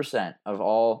 6% of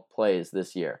all plays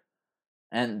this year.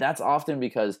 And that's often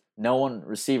because no one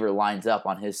receiver lines up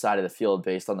on his side of the field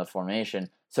based on the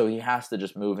formation, so he has to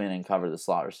just move in and cover the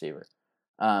slot receiver.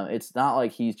 It's not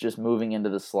like he's just moving into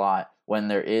the slot when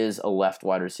there is a left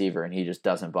wide receiver and he just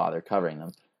doesn't bother covering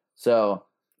them. So,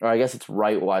 or I guess it's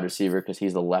right wide receiver because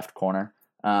he's the left corner.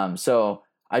 So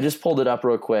I just pulled it up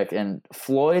real quick, and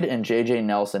Floyd and J.J.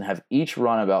 Nelson have each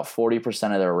run about 40%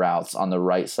 of their routes on the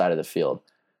right side of the field.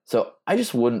 So I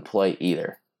just wouldn't play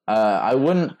either. I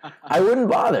wouldn't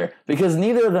bother because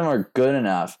neither of them are good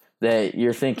enough that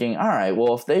you're thinking, all right,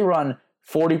 well, if they run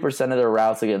 40% of their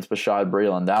routes against Bashaud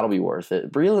Breeland, that'll be worth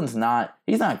it. Breeland's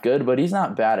he's not good, but he's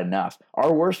not bad enough.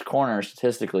 Our worst corner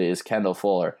statistically is Kendall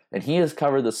Fuller, and he has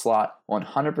covered the slot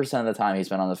 100% of the time he's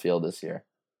been on the field this year.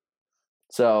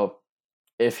 So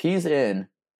if he's in,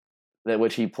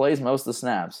 which he plays most of the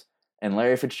snaps, and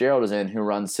Larry Fitzgerald is in, who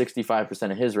runs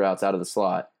 65% of his routes out of the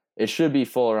slot. It should be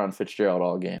Fuller on Fitzgerald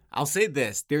all game. I'll say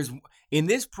this. In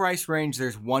this price range,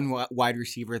 there's one wide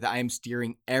receiver that I am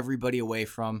steering everybody away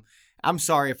from. I'm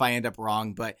sorry if I end up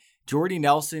wrong, but Jordy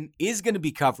Nelson is going to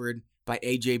be covered by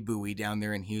A.J. Bowie down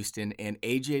there in Houston, and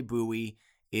A.J. Bowie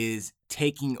is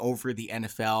taking over the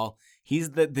NFL.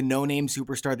 He's the no-name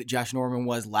superstar that Josh Norman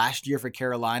was last year for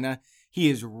Carolina. He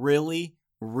is really,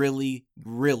 really,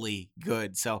 really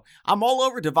good. So I'm all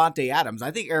over Devontae Adams.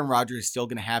 I think Aaron Rodgers is still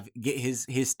going to get his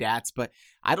stats, but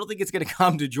I don't think it's going to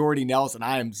come to Jordy Nelson.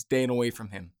 I am staying away from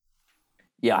him.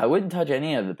 Yeah, I wouldn't touch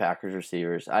any of the Packers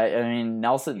receivers. I mean,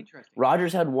 Nelson,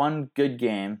 Rodgers had one good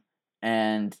game,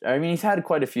 and I mean, he's had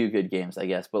quite a few good games, I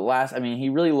guess. But he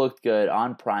really looked good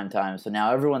on primetime. So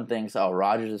now everyone thinks, oh,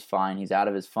 Rodgers is fine. He's out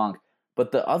of his funk.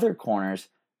 But the other corners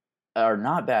are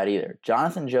not bad either.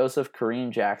 Jonathan Joseph,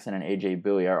 Kareem Jackson, and A.J.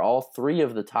 Bowie are all three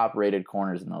of the top-rated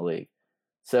corners in the league.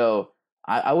 So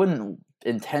I wouldn't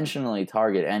intentionally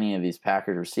target any of these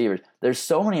Packers receivers. There's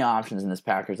so many options in this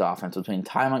Packers offense between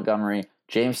Ty Montgomery,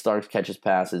 James Starks catches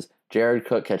passes, Jared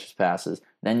Cook catches passes.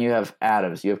 Then you have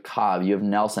Adams, you have Cobb, you have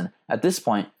Nelson. At this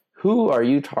point, who are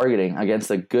you targeting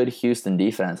against a good Houston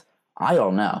defense? I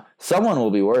don't know. Someone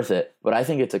will be worth it, but I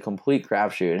think it's a complete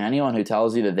crapshoot. And anyone who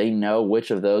tells you that they know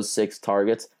which of those 6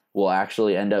 targets will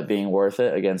actually end up being worth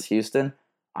it against Houston,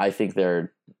 I think they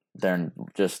don't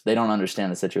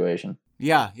understand the situation.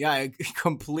 Yeah, I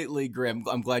completely agree.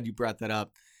 I'm glad you brought that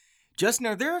up. Justin,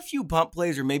 are there a few punt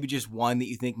plays or maybe just one that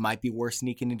you think might be worth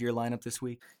sneaking into your lineup this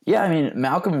week? Yeah, I mean,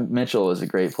 Malcolm Mitchell is a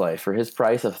great play. For his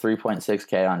price of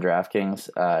 $3.6K on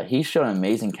DraftKings, he's shown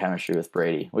amazing chemistry with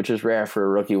Brady, which is rare for a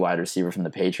rookie wide receiver from the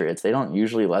Patriots. They don't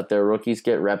usually let their rookies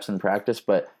get reps in practice,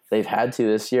 but they've had to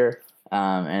this year.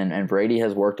 And Brady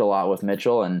has worked a lot with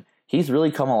Mitchell, and he's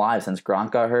really come alive since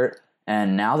Gronk got hurt.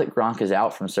 And now that Gronk is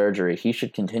out from surgery, he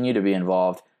should continue to be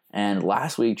involved. And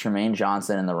last week, Tremaine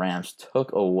Johnson and the Rams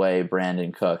took away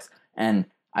Brandon Cooks. And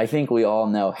I think we all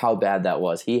know how bad that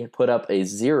was. He put up a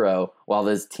 0 while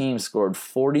his team scored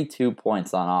 42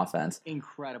 points on offense.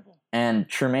 Incredible. And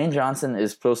Tremaine Johnson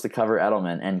is supposed to cover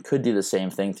Edelman and could do the same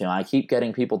thing to him. I keep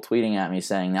getting people tweeting at me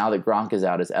saying, now that Gronk is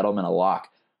out, is Edelman a lock?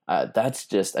 That's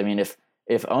just, I mean,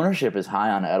 if ownership is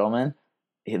high on Edelman,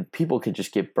 people could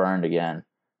just get burned again.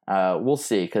 We'll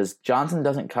see, because Johnson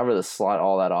doesn't cover the slot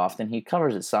all that often. He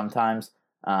covers it sometimes,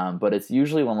 but it's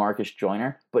usually LaMarcus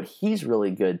Joyner, but he's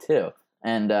really good too.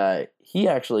 And he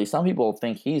actually, some people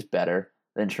think he's better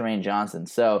than Tremaine Johnson.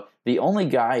 So the only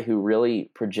guy who really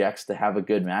projects to have a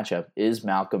good matchup is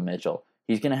Malcolm Mitchell.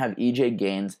 He's going to have E.J.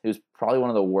 Gaines, who's probably one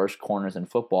of the worst corners in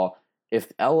football.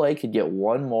 If L.A. could get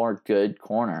one more good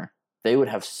corner, they would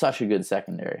have such a good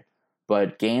secondary.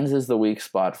 But Gaines is the weak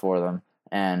spot for them.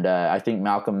 And I think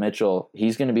Malcolm Mitchell,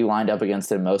 he's going to be lined up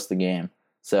against him most of the game.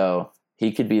 So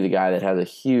he could be the guy that has a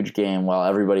huge game while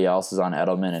everybody else is on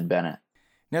Edelman and Bennett.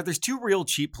 Now, there's two real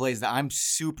cheap plays that I'm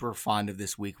super fond of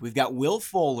this week. We've got Will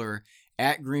Fuller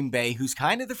at Green Bay, who's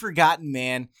kind of the forgotten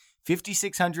man.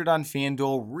 5,600 on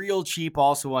FanDuel, real cheap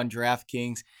also on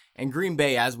DraftKings. And Green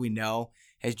Bay, as we know,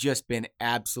 has just been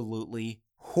absolutely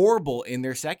horrible in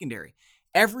their secondary.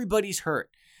 Everybody's hurt.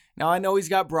 Now, I know he's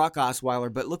got Brock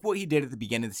Osweiler, but look what he did at the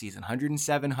beginning of the season.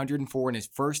 107, 104 in his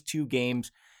first 2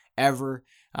 games ever.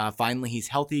 Finally, he's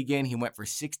healthy again. He went for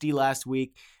 60 last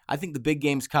week. I think the big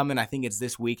game's coming. I think it's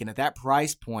this week. And at that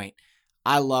price point,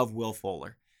 I love Will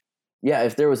Fuller. Yeah,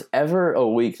 if there was ever a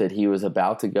week that he was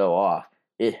about to go off,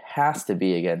 it has to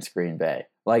be against Green Bay.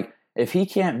 Like, if he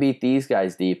can't beat these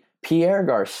guys deep, Pierre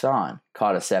Garçon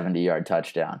caught a 70-yard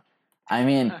touchdown. I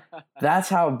mean, that's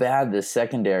how bad this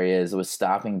secondary is with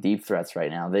stopping deep threats right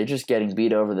now. They're just getting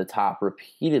beat over the top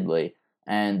repeatedly,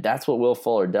 and that's what Will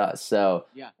Fuller does. So,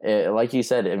 like you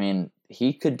said, I mean,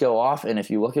 he could go off, and if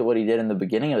you look at what he did in the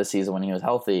beginning of the season when he was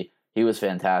healthy, he was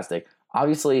fantastic.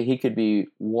 Obviously, he could be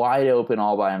wide open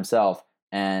all by himself,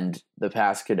 and the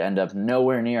pass could end up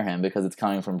nowhere near him because it's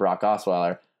coming from Brock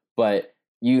Osweiler. But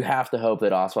you have to hope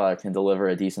that Osweiler can deliver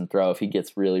a decent throw if he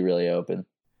gets really, really open.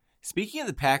 Speaking of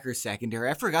the Packers secondary,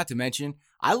 I forgot to mention,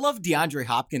 I love DeAndre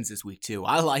Hopkins this week too.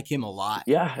 I like him a lot.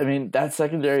 Yeah, I mean, that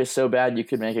secondary is so bad you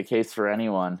could make a case for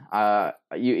anyone.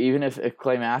 Even if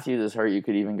Clay Matthews is hurt, you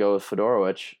could even go with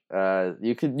Fedorowicz.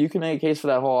 You could make a case for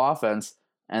that whole offense.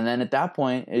 And then at that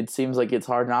point, it seems like it's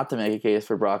hard not to make a case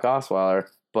for Brock Osweiler.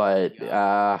 But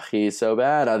he's so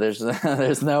bad.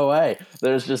 There's no way.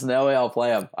 There's just no way I'll play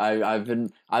him.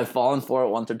 I've fallen for it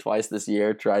once or twice this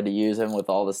year. Tried to use him with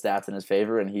all the stats in his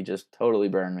favor, and he just totally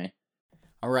burned me.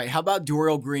 All right, how about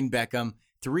Dorial Green-Beckham?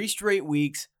 3 straight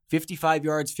weeks, 55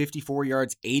 yards, 54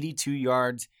 yards, 82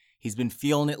 yards. He's been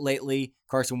feeling it lately.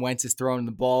 Carson Wentz is throwing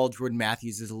the ball. Jordan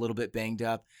Matthews is a little bit banged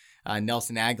up.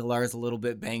 Nelson Aguilar is a little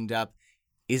bit banged up.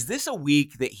 Is this a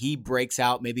week that he breaks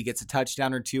out, maybe gets a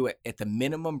touchdown or two at the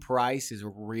minimum price is a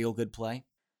real good play?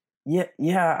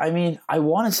 Yeah. I mean, I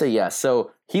want to say yes.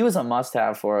 So he was a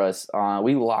must-have for us.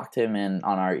 We locked him in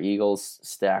on our Eagles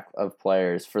stack of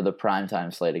players for the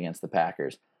primetime slate against the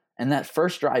Packers. And that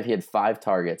first drive, he had 5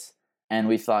 targets. And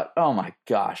we thought, oh my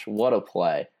gosh, what a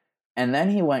play. And then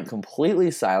he went completely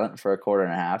silent for a quarter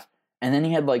and a half. And then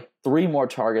he had like 3 more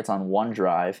targets on one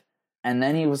drive. And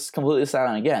then he was completely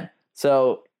silent again.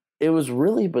 So it was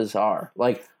really bizarre.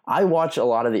 Like, I watch a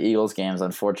lot of the Eagles games,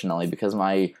 unfortunately, because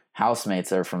my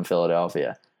housemates are from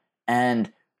Philadelphia.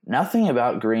 And nothing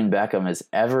about Green Beckham is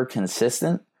ever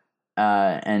consistent.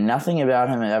 And nothing about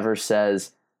him ever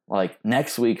says, like,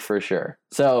 next week for sure.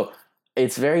 So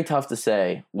it's very tough to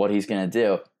say what he's going to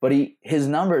do. But his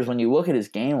numbers, when you look at his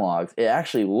game logs, it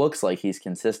actually looks like he's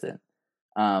consistent.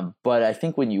 But I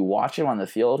think when you watch him on the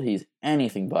field, he's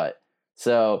anything but.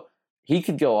 So he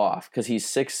could go off because he's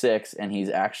 6'6", and he's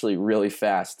actually really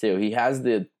fast too. He has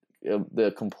the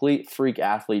complete freak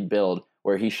athlete build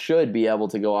where he should be able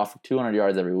to go off for 200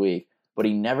 yards every week, but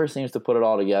he never seems to put it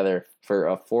all together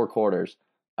for 4 quarters.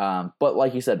 But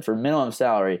like you said, for minimum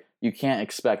salary, you can't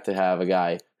expect to have a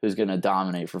guy who's going to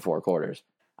dominate for 4 quarters.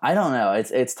 I don't know.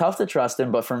 It's tough to trust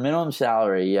him, but for minimum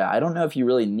salary, yeah, I don't know if you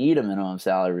really need a minimum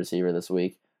salary receiver this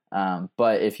week.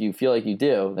 But if you feel like you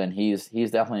do, then he's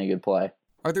definitely a good play.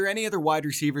 Are there any other wide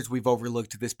receivers we've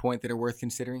overlooked at this point that are worth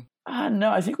considering?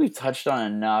 No, I think we've touched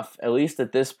on enough, at least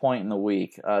at this point in the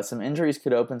week. Some injuries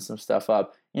could open some stuff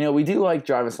up. We do like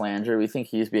Jarvis Landry. We think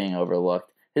he's being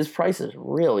overlooked. His price is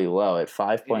really low at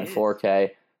 $5.4K.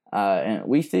 And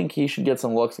we think he should get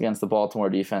some looks against the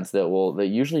Baltimore defense that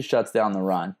usually shuts down the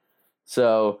run.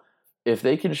 So if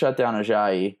they can shut down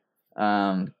Ajayi,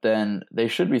 then they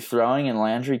should be throwing, and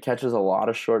Landry catches a lot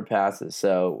of short passes.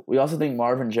 So we also think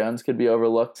Marvin Jones could be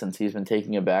overlooked since he's been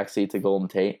taking a backseat to Golden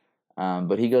Tate.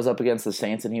 But he goes up against the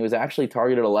Saints, and he was actually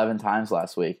targeted 11 times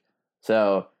last week.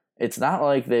 So it's not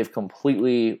like they've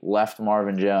completely left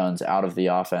Marvin Jones out of the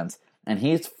offense. And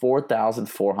he's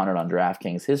 4,400 on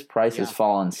DraftKings. His price has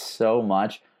fallen so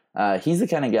much. He's the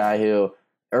kind of guy who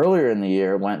earlier in the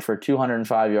year went for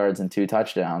 205 yards and 2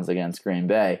 touchdowns against Green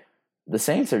Bay. The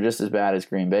Saints are just as bad as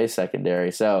Green Bay's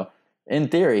secondary. So in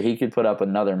theory, he could put up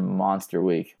another monster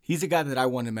week. He's a guy that I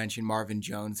want to mention, Marvin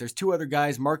Jones. There's 2 other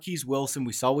guys. Marquise Wilson,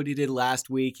 we saw what he did last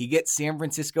week. He gets San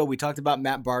Francisco. We talked about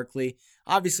Matt Barkley.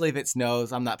 Obviously, if it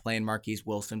snows, I'm not playing Marquise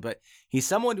Wilson, but he's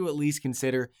someone to at least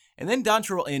consider. And then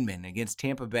Dontrell Inman against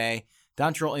Tampa Bay.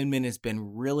 Dontrell Inman has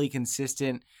been really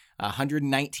consistent.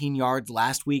 119 yards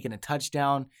last week and a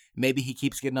touchdown. Maybe he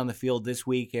keeps getting on the field this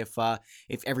week if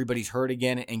everybody's hurt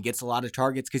again and gets a lot of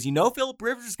targets, because Phillip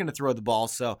Rivers is going to throw the ball.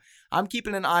 So I'm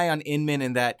keeping an eye on Inman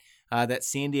and that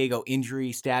San Diego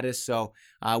injury status. So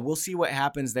we'll see what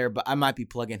happens there, but I might be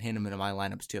plugging him into my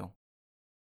lineups too.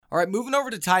 All right, moving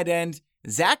over to tight end.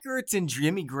 Zach Ertz and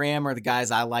Jimmy Graham are the guys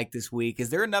I like this week.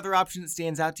 Is there another option that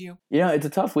stands out to you? It's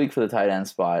a tough week for the tight end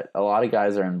spot. A lot of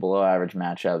guys are in below average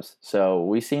matchups, so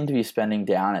we seem to be spending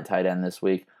down at tight end this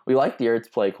week. We like the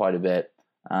Ertz play quite a bit,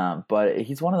 but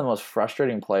he's one of the most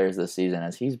frustrating players this season,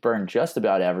 as he's burned just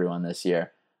about everyone this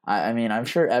year. I mean, I'm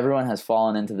sure everyone has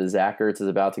fallen into the Zach Ertz is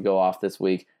about to go off this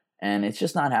week, and it's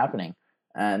just not happening.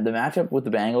 And the matchup with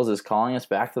the Bengals is calling us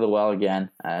back to the well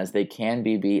again, as they can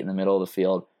be beat in the middle of the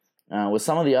field. With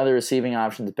some of the other receiving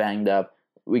options banged up,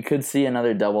 we could see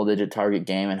another double-digit target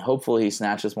game, and hopefully he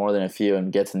snatches more than a few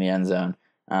and gets in the end zone.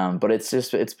 But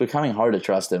it's becoming hard to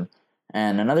trust him.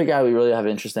 And another guy we really have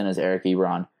interest in is Eric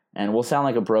Ebron. And we'll sound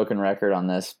like a broken record on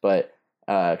this, but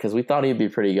because we thought he'd be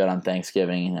pretty good on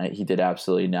Thanksgiving, and he did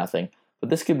absolutely nothing. But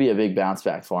this could be a big bounce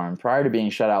back for him. Prior to being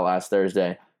shut out last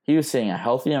Thursday, he was seeing a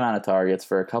healthy amount of targets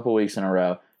for a couple weeks in a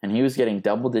row, and he was getting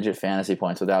double-digit fantasy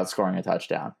points without scoring a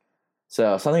touchdown.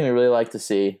 So something we really like to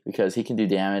see, because he can do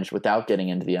damage without getting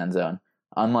into the end zone,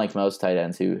 unlike most tight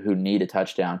ends who need a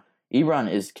touchdown.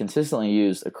 Ebron is consistently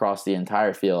used across the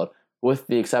entire field, with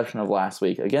the exception of last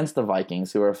week against the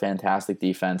Vikings, who are a fantastic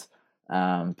defense.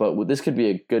 But this could be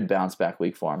a good bounce back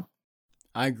week for him.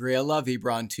 I agree. I love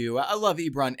Ebron too. I love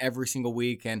Ebron every single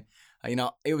week. And,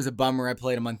 it was a bummer I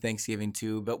played him on Thanksgiving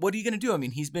too. But what are you going to do? I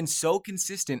mean, he's been so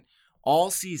consistent all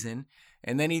season.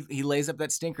 And then he lays up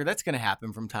that stinker. That's going to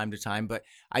happen from time to time. But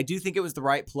I do think it was the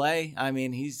right play. I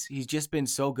mean, he's just been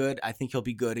so good. I think he'll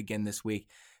be good again this week.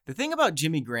 The thing about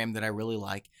Jimmy Graham that I really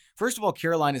like, first of all,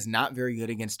 Carolina is not very good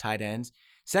against tight ends.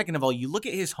 Second of all, you look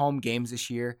at his home games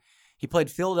this year. He played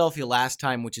Philadelphia last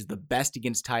time, which is the best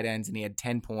against tight ends, and he had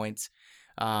 10 points.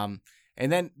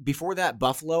 And then before that,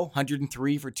 Buffalo,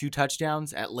 103 for 2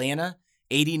 touchdowns. Atlanta,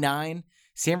 89.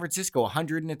 San Francisco,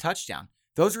 100 and a touchdown.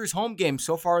 Those are his home games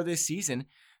so far this season.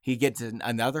 He gets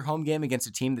another home game against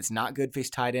a team that's not good, face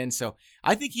tight end. So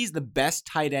I think he's the best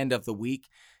tight end of the week.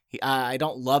 I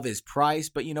don't love his price,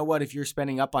 but you know what? If you're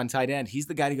spending up on tight end, he's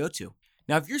the guy to go to.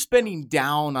 Now, if you're spending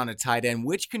down on a tight end,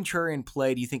 which contrarian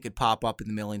play do you think could pop up in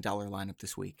the $1 million lineup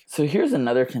this week? So here's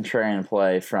another contrarian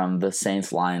play from the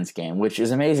Saints-Lions game, which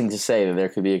is amazing to say that there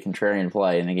could be a contrarian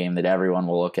play in a game that everyone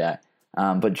will look at.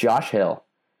 But Josh Hill,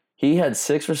 he had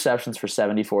 6 receptions for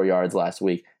 74 yards last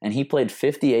week, and he played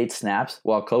 58 snaps,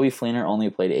 while Coby Fleener only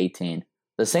played 18.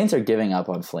 The Saints are giving up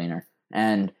on Fleener,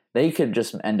 and they could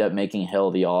just end up making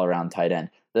Hill the all-around tight end.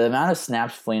 The amount of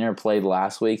snaps Fleener played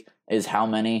last week is how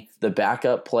many the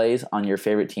backup plays on your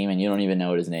favorite team and you don't even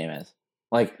know what his name is.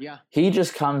 He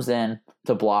just comes in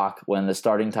to block when the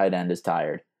starting tight end is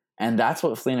tired. And that's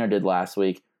what Fleener did last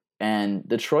week. And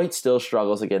Detroit still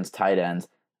struggles against tight ends.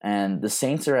 And the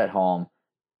Saints are at home.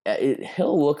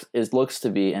 Hill looks to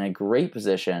be in a great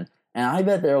position. And I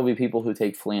bet there will be people who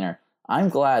take Fleener. I'm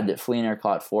glad that Fleener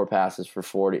caught 4 passes for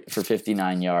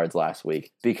 59 yards last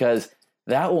week, because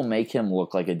that will make him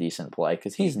look like a decent play,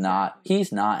 because he's not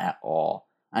at all.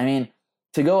 I mean,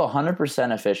 to go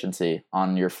 100% efficiency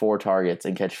on your 4 targets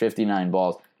and catch 59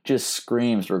 balls just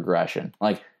screams regression.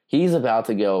 He's about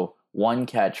to go 1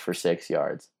 catch for 6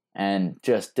 yards and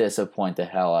just disappoint the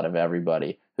hell out of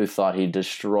everybody who thought he'd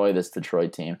destroy this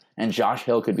Detroit team. And Josh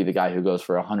Hill could be the guy who goes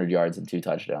for 100 yards and 2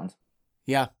 touchdowns.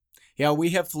 Yeah, we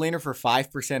have Fleener for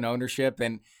 5% ownership,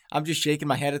 and I'm just shaking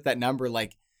my head at that number.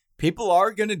 People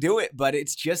are going to do it, but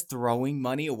it's just throwing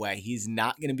money away. He's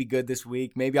not going to be good this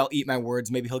week. Maybe I'll eat my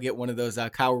words. Maybe he'll get one of those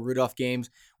Kyle Rudolph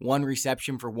games, 1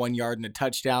 reception for 1 yard and a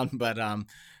touchdown. But, I'm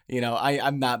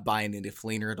not buying into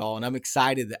Fleener at all, and I'm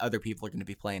excited that other people are going to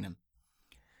be playing him.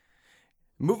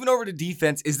 Moving over to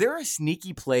defense, is there a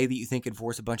sneaky play that you think could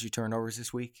force a bunch of turnovers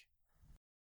this week?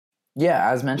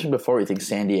 Yeah, as mentioned before, we think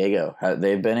San Diego.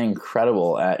 They've been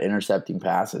incredible at intercepting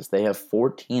passes. They have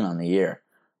 14 on the year.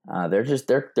 Their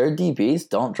DBs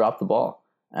don't drop the ball,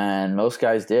 and most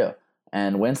guys do.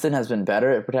 And Winston has been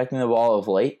better at protecting the ball of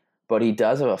late, but he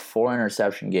does have a 4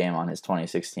 interception game on his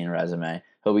 2016 resume.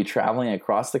 He'll be traveling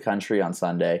across the country on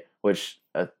Sunday, which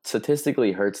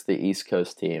statistically hurts the East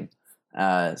Coast team.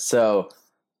 So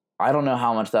I don't know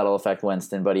how much that'll affect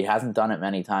Winston, but he hasn't done it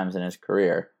many times in his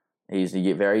career. He's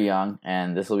very young,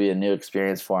 and this will be a new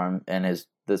experience for him. And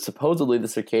supposedly the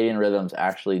circadian rhythms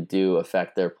actually do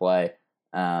affect their play.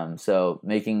 So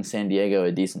making San Diego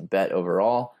a decent bet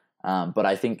overall. But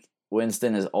I think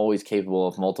Winston is always capable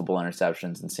of multiple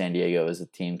interceptions, and San Diego is a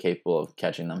team capable of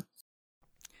catching them.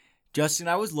 Justin,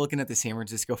 I was looking at the San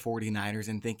Francisco 49ers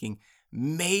and thinking,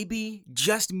 maybe,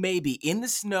 just maybe, in the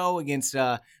snow against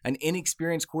an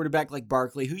inexperienced quarterback like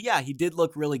Barkley, who, he did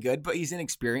look really good, but he's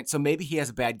inexperienced, so maybe he has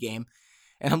a bad game.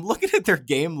 And I'm looking at their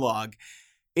game log.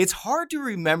 It's hard to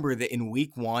remember that in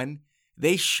week 1,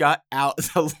 they shut out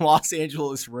the Los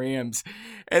Angeles Rams,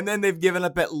 and then they've given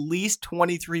up at least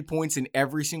 23 points in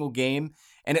every single game,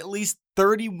 and at least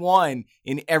 31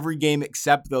 in every game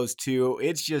except those 2.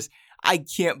 It's just, I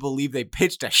can't believe they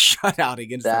pitched a shutout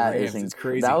against the Rams. It's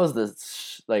crazy. That was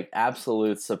the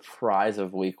absolute surprise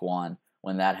of week 1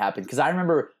 when that happened. Because I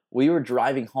remember we were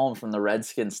driving home from the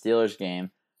Redskins-Steelers game,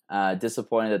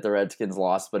 disappointed that the Redskins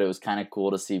lost, but it was kind of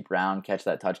cool to see Brown catch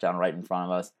that touchdown right in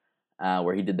front of us,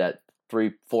 where he did that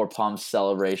 3-4 pumps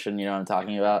celebration. You know what I'm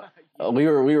talking about? We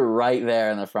were right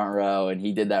there in the front row, and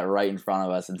he did that right in front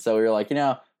of us. And so we were like,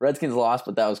 Redskins lost,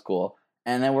 but that was cool.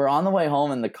 And then we're on the way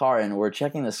home in the car, and we're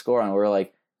checking the score, and we're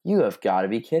like, you have got to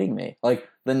be kidding me.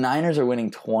 The Niners are winning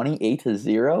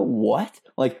 28-0? What?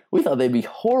 We thought they'd be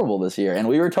horrible this year, and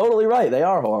we were totally right. They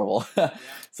are horrible.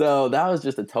 So that was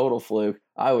just a total fluke.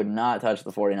 I would not touch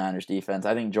the 49ers defense.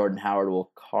 I think Jordan Howard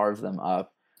will carve them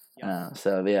up.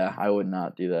 I would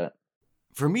not do that.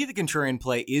 For me, the contrarian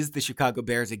play is the Chicago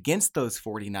Bears against those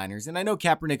 49ers. And I know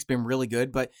Kaepernick's been really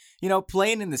good, but,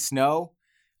 playing in the snow,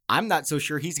 I'm not so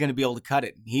sure he's going to be able to cut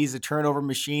it. He's a turnover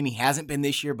machine. He hasn't been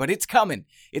this year, but it's coming.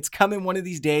 It's coming one of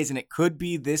these days, and it could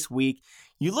be this week.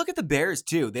 You look at the Bears,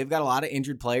 too. They've got a lot of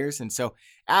injured players, and so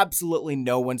absolutely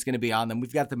no one's going to be on them.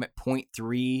 We've got them at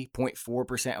 0.3,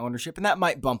 0.4% ownership, and that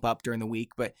might bump up during the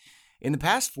week. But in the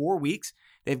past 4 weeks,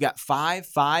 they've got 5,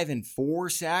 and 4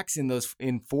 sacks in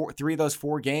 3 of those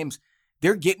 4 games.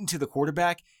 They're getting to the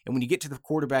quarterback, and when you get to the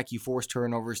quarterback, you force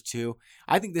turnovers too.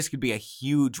 I think this could be a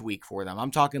huge week for them. I'm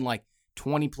talking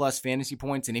 20-plus fantasy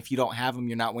points, and if you don't have them,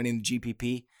 you're not winning the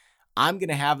GPP. I'm going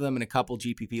to have them in a couple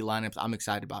GPP lineups. I'm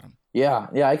excited about them. Yeah,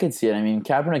 I could see it. I mean,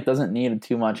 Kaepernick doesn't need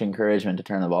too much encouragement to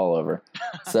turn the ball over.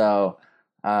 So,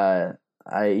 uh,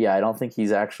 I don't think he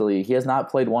has not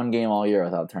played one game all year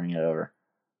without turning it over.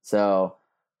 So,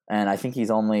 and I think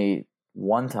he's only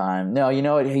one time. No, you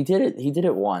know what? He did it. He did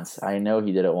it once. I know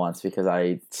he did it once because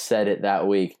I said it that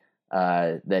week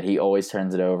that he always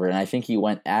turns it over. And I think he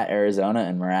went at Arizona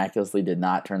and miraculously did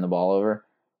not turn the ball over.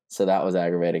 So that was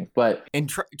aggravating. But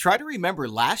And try to remember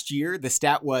last year, the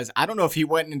stat was, I don't know if he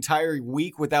went an entire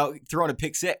week without throwing a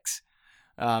pick six.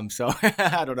 So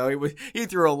I don't know. He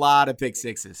threw a lot of pick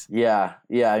sixes. yeah.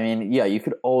 I mean, yeah, you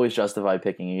could always justify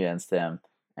picking against him.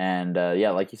 And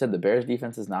yeah, like you said, the Bears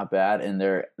defense is not bad, and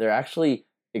they're actually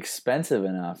expensive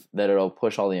enough that it'll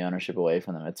push all the ownership away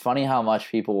from them. It's funny how much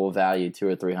people will value $200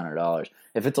 or $300.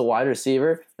 If it's a wide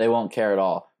receiver, they won't care at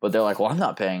all. But they're like, well, I'm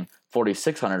not paying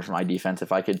 $4,600 for my defense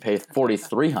if I could pay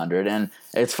 $4,300. And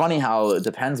it's funny how it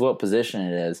depends what position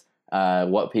it is,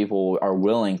 what people are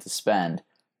willing to spend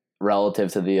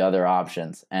relative to the other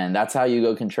options. And that's how you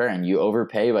go contrarian. You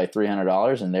overpay by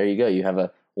 $300, and there you go. You have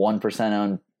a 1%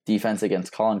 owned defense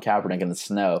against Colin Kaepernick in the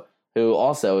snow, who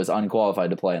also is unqualified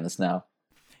to play in the snow.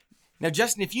 Now,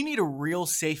 Justin, if you need a real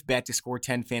safe bet to score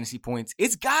 10 fantasy points,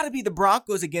 it's got to be the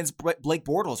Broncos against Blake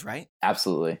Bortles, right?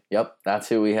 Absolutely. Yep. That's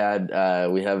who we had.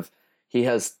 He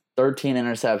has 13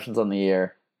 interceptions on the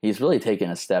year. He's really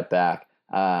taken a step back.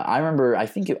 I remember, I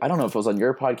don't know if it was on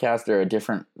your podcast or a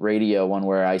different radio one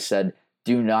where I said,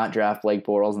 do not draft Blake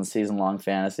Bortles in season-long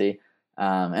fantasy.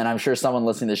 And I'm sure someone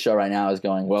listening to the show right now is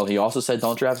going, well, he also said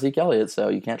don't draft Zeke Elliott, so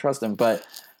you can't trust him. But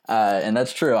and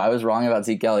that's true. I was wrong about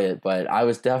Zeke Elliott, but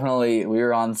we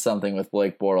were on something with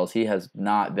Blake Bortles. He has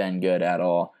not been good at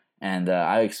all. And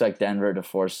I expect Denver to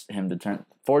force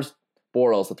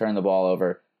Bortles to turn the ball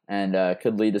over, and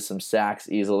could lead to some sacks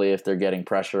easily if they're getting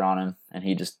pressure on him, and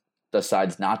he just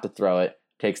decides not to throw it,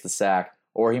 takes the sack,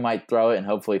 or he might throw it and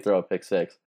hopefully throw a pick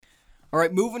six. All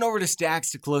right, moving over to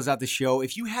stacks to close out the show.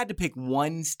 If you had to pick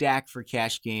one stack for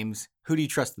cash games, who do you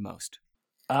trust the most?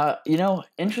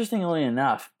 Interestingly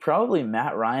enough, probably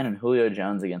Matt Ryan and Julio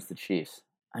Jones against the Chiefs.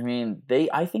 I mean,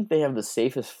 I think they have the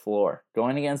safest floor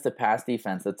going against a pass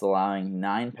defense that's allowing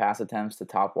 9 pass attempts to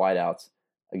top wideouts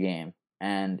a game.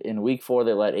 And in week 4,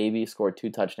 they let AB score 2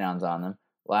 touchdowns on them.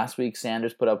 Last week,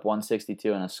 Sanders put up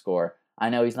 162 and a score. I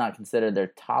know he's not considered their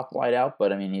top wideout,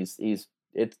 but I mean,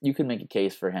 you can make a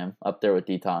case for him up there with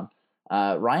D-Tom.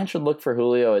 Ryan should look for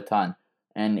Julio a ton.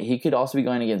 And he could also be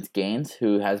going against Gaines,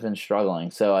 who has been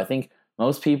struggling. So I think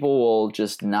most people will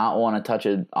just not want to touch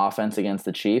an offense against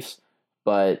the Chiefs.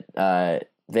 But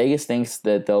Vegas thinks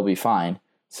that they'll be fine.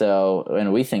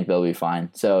 And we think they'll be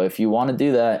fine. So if you want to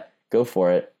do that, go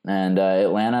for it. And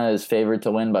Atlanta is favored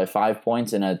to win by 5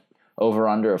 points in a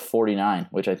over-under of 49,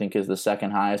 which I think is the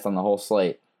second highest on the whole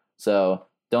slate. So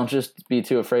don't just be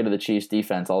too afraid of the Chiefs'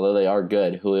 defense. Although they are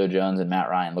good, Julio Jones and Matt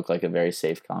Ryan look like a very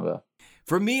safe combo.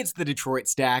 For me, it's the Detroit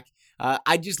stack.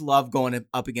 I just love going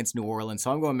up against New Orleans.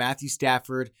 So I'm going Matthew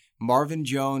Stafford, Marvin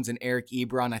Jones, and Eric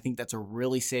Ebron. I think that's a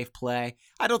really safe play.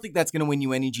 I don't think that's going to win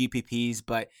you any GPPs,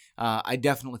 but I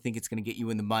definitely think it's going to get you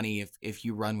in the money if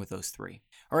you run with those 3.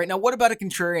 All right, now what about a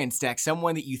contrarian stack?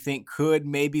 Someone that you think could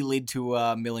maybe lead to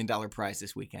 $1 million prize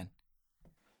this weekend?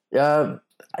 Yeah,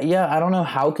 I don't know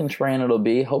how contrarian it'll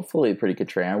be. Hopefully pretty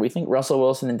contrarian. We think Russell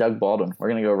Wilson and Doug Baldwin. We're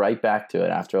going to go right back to it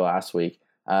after last week.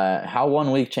 How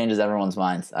 1 week changes everyone's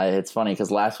minds. It's funny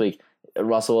because last week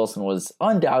Russell Wilson was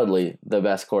undoubtedly the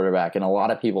best quarterback in a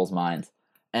lot of people's minds.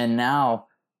 And now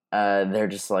they're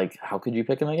just like, how could you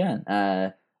pick him again?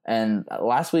 And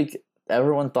last week,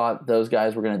 everyone thought those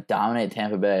guys were going to dominate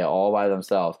Tampa Bay all by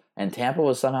themselves. And Tampa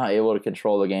was somehow able to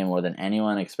control the game more than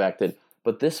anyone expected.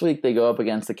 But this week, they go up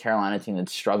against the Carolina team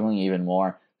that's struggling even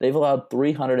more. They've allowed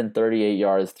 338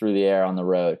 yards through the air on the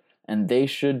road. And they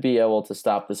should be able to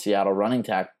stop the Seattle running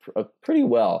attack pretty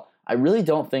well. I really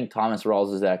don't think Thomas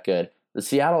Rawls is that good. The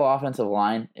Seattle offensive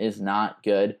line is not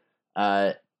good,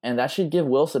 and that should give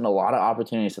Wilson a lot of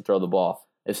opportunities to throw the ball.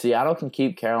 If Seattle can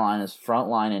keep Carolina's front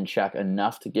line in check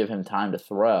enough to give him time to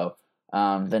throw,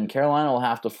 then Carolina will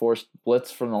have to force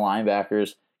blitz from the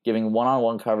linebackers, giving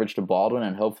one-on-one coverage to Baldwin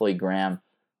and hopefully Graham.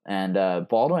 And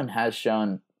Baldwin has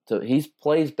shown he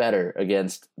plays better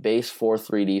against base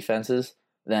 4-3 defenses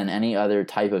than any other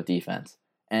type of defense.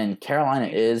 And Carolina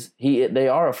they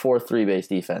are a 4-3 based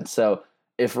defense. So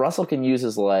if Russell can use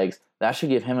his legs, that should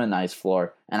give him a nice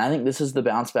floor. And I think this is the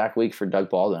bounce back week for Doug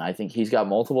Baldwin. I think he's got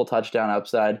multiple touchdown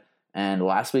upside, and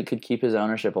last week could keep his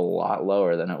ownership a lot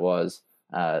lower than it was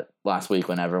last week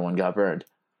when everyone got burned.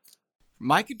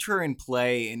 My contrarian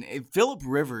play, and Phillip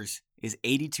Rivers is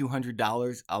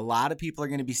 $8,200. A lot of people are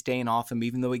going to be staying off him,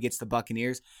 even though he gets the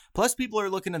Buccaneers. Plus, people are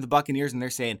looking at the Buccaneers and they're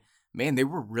saying, man, they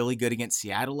were really good against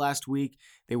Seattle last week.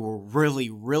 They were really,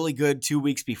 really good 2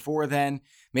 weeks before then.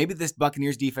 Maybe this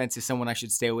Buccaneers defense is someone I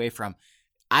should stay away from.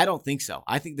 I don't think so.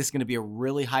 I think this is going to be a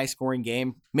really high-scoring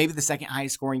game, maybe the second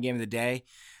highest-scoring game of the day.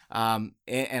 And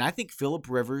I think Phillip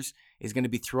Rivers is going to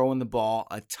be throwing the ball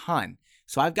a ton.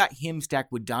 So I've got him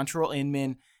stacked with Dontrell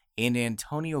Inman and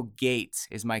Antonio Gates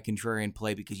is my contrarian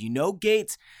play because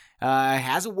Gates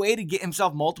has a way to get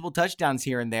himself multiple touchdowns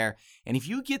here and there. And if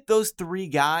you get those three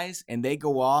guys and they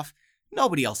go off,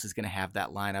 nobody else is going to have that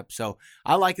lineup. So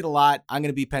I like it a lot. I'm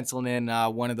going to be penciling in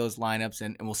one of those lineups,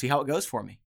 and we'll see how it goes for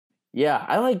me. Yeah,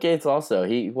 I like Gates also.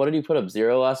 What did he put up,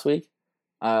 0 last week?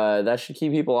 That should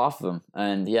keep people off of him.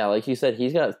 And yeah, like you said,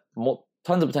 he's got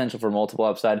tons of potential for multiple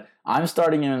upside. I'm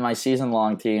starting him in my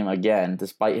season-long team again,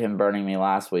 despite him burning me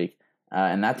last week.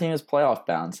 And that team is playoff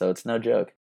bound, so it's no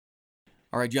joke.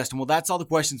 All right, Justin. Well, that's all the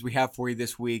questions we have for you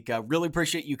this week. Really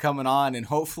appreciate you coming on, and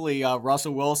hopefully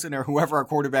Russell Wilson or whoever our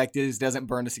quarterback is doesn't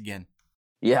burn us again.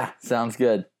 Yeah, sounds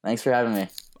good. Thanks for having me.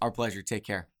 Our pleasure. Take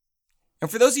care. And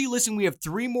for those of you listening, we have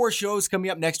 3 more shows coming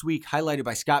up next week, highlighted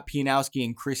by Scott Pianowski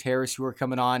and Chris Harris, who are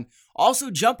coming on. Also,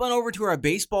 jump on over to our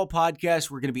baseball podcast.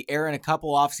 We're going to be airing a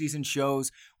couple off-season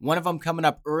shows, one of them coming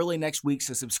up early next week.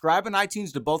 So subscribe on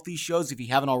iTunes to both these shows if you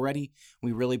haven't already.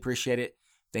 We really appreciate it.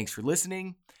 Thanks for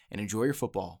listening, and enjoy your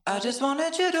football. I just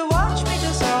wanted you to watch me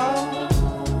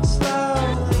dissolve.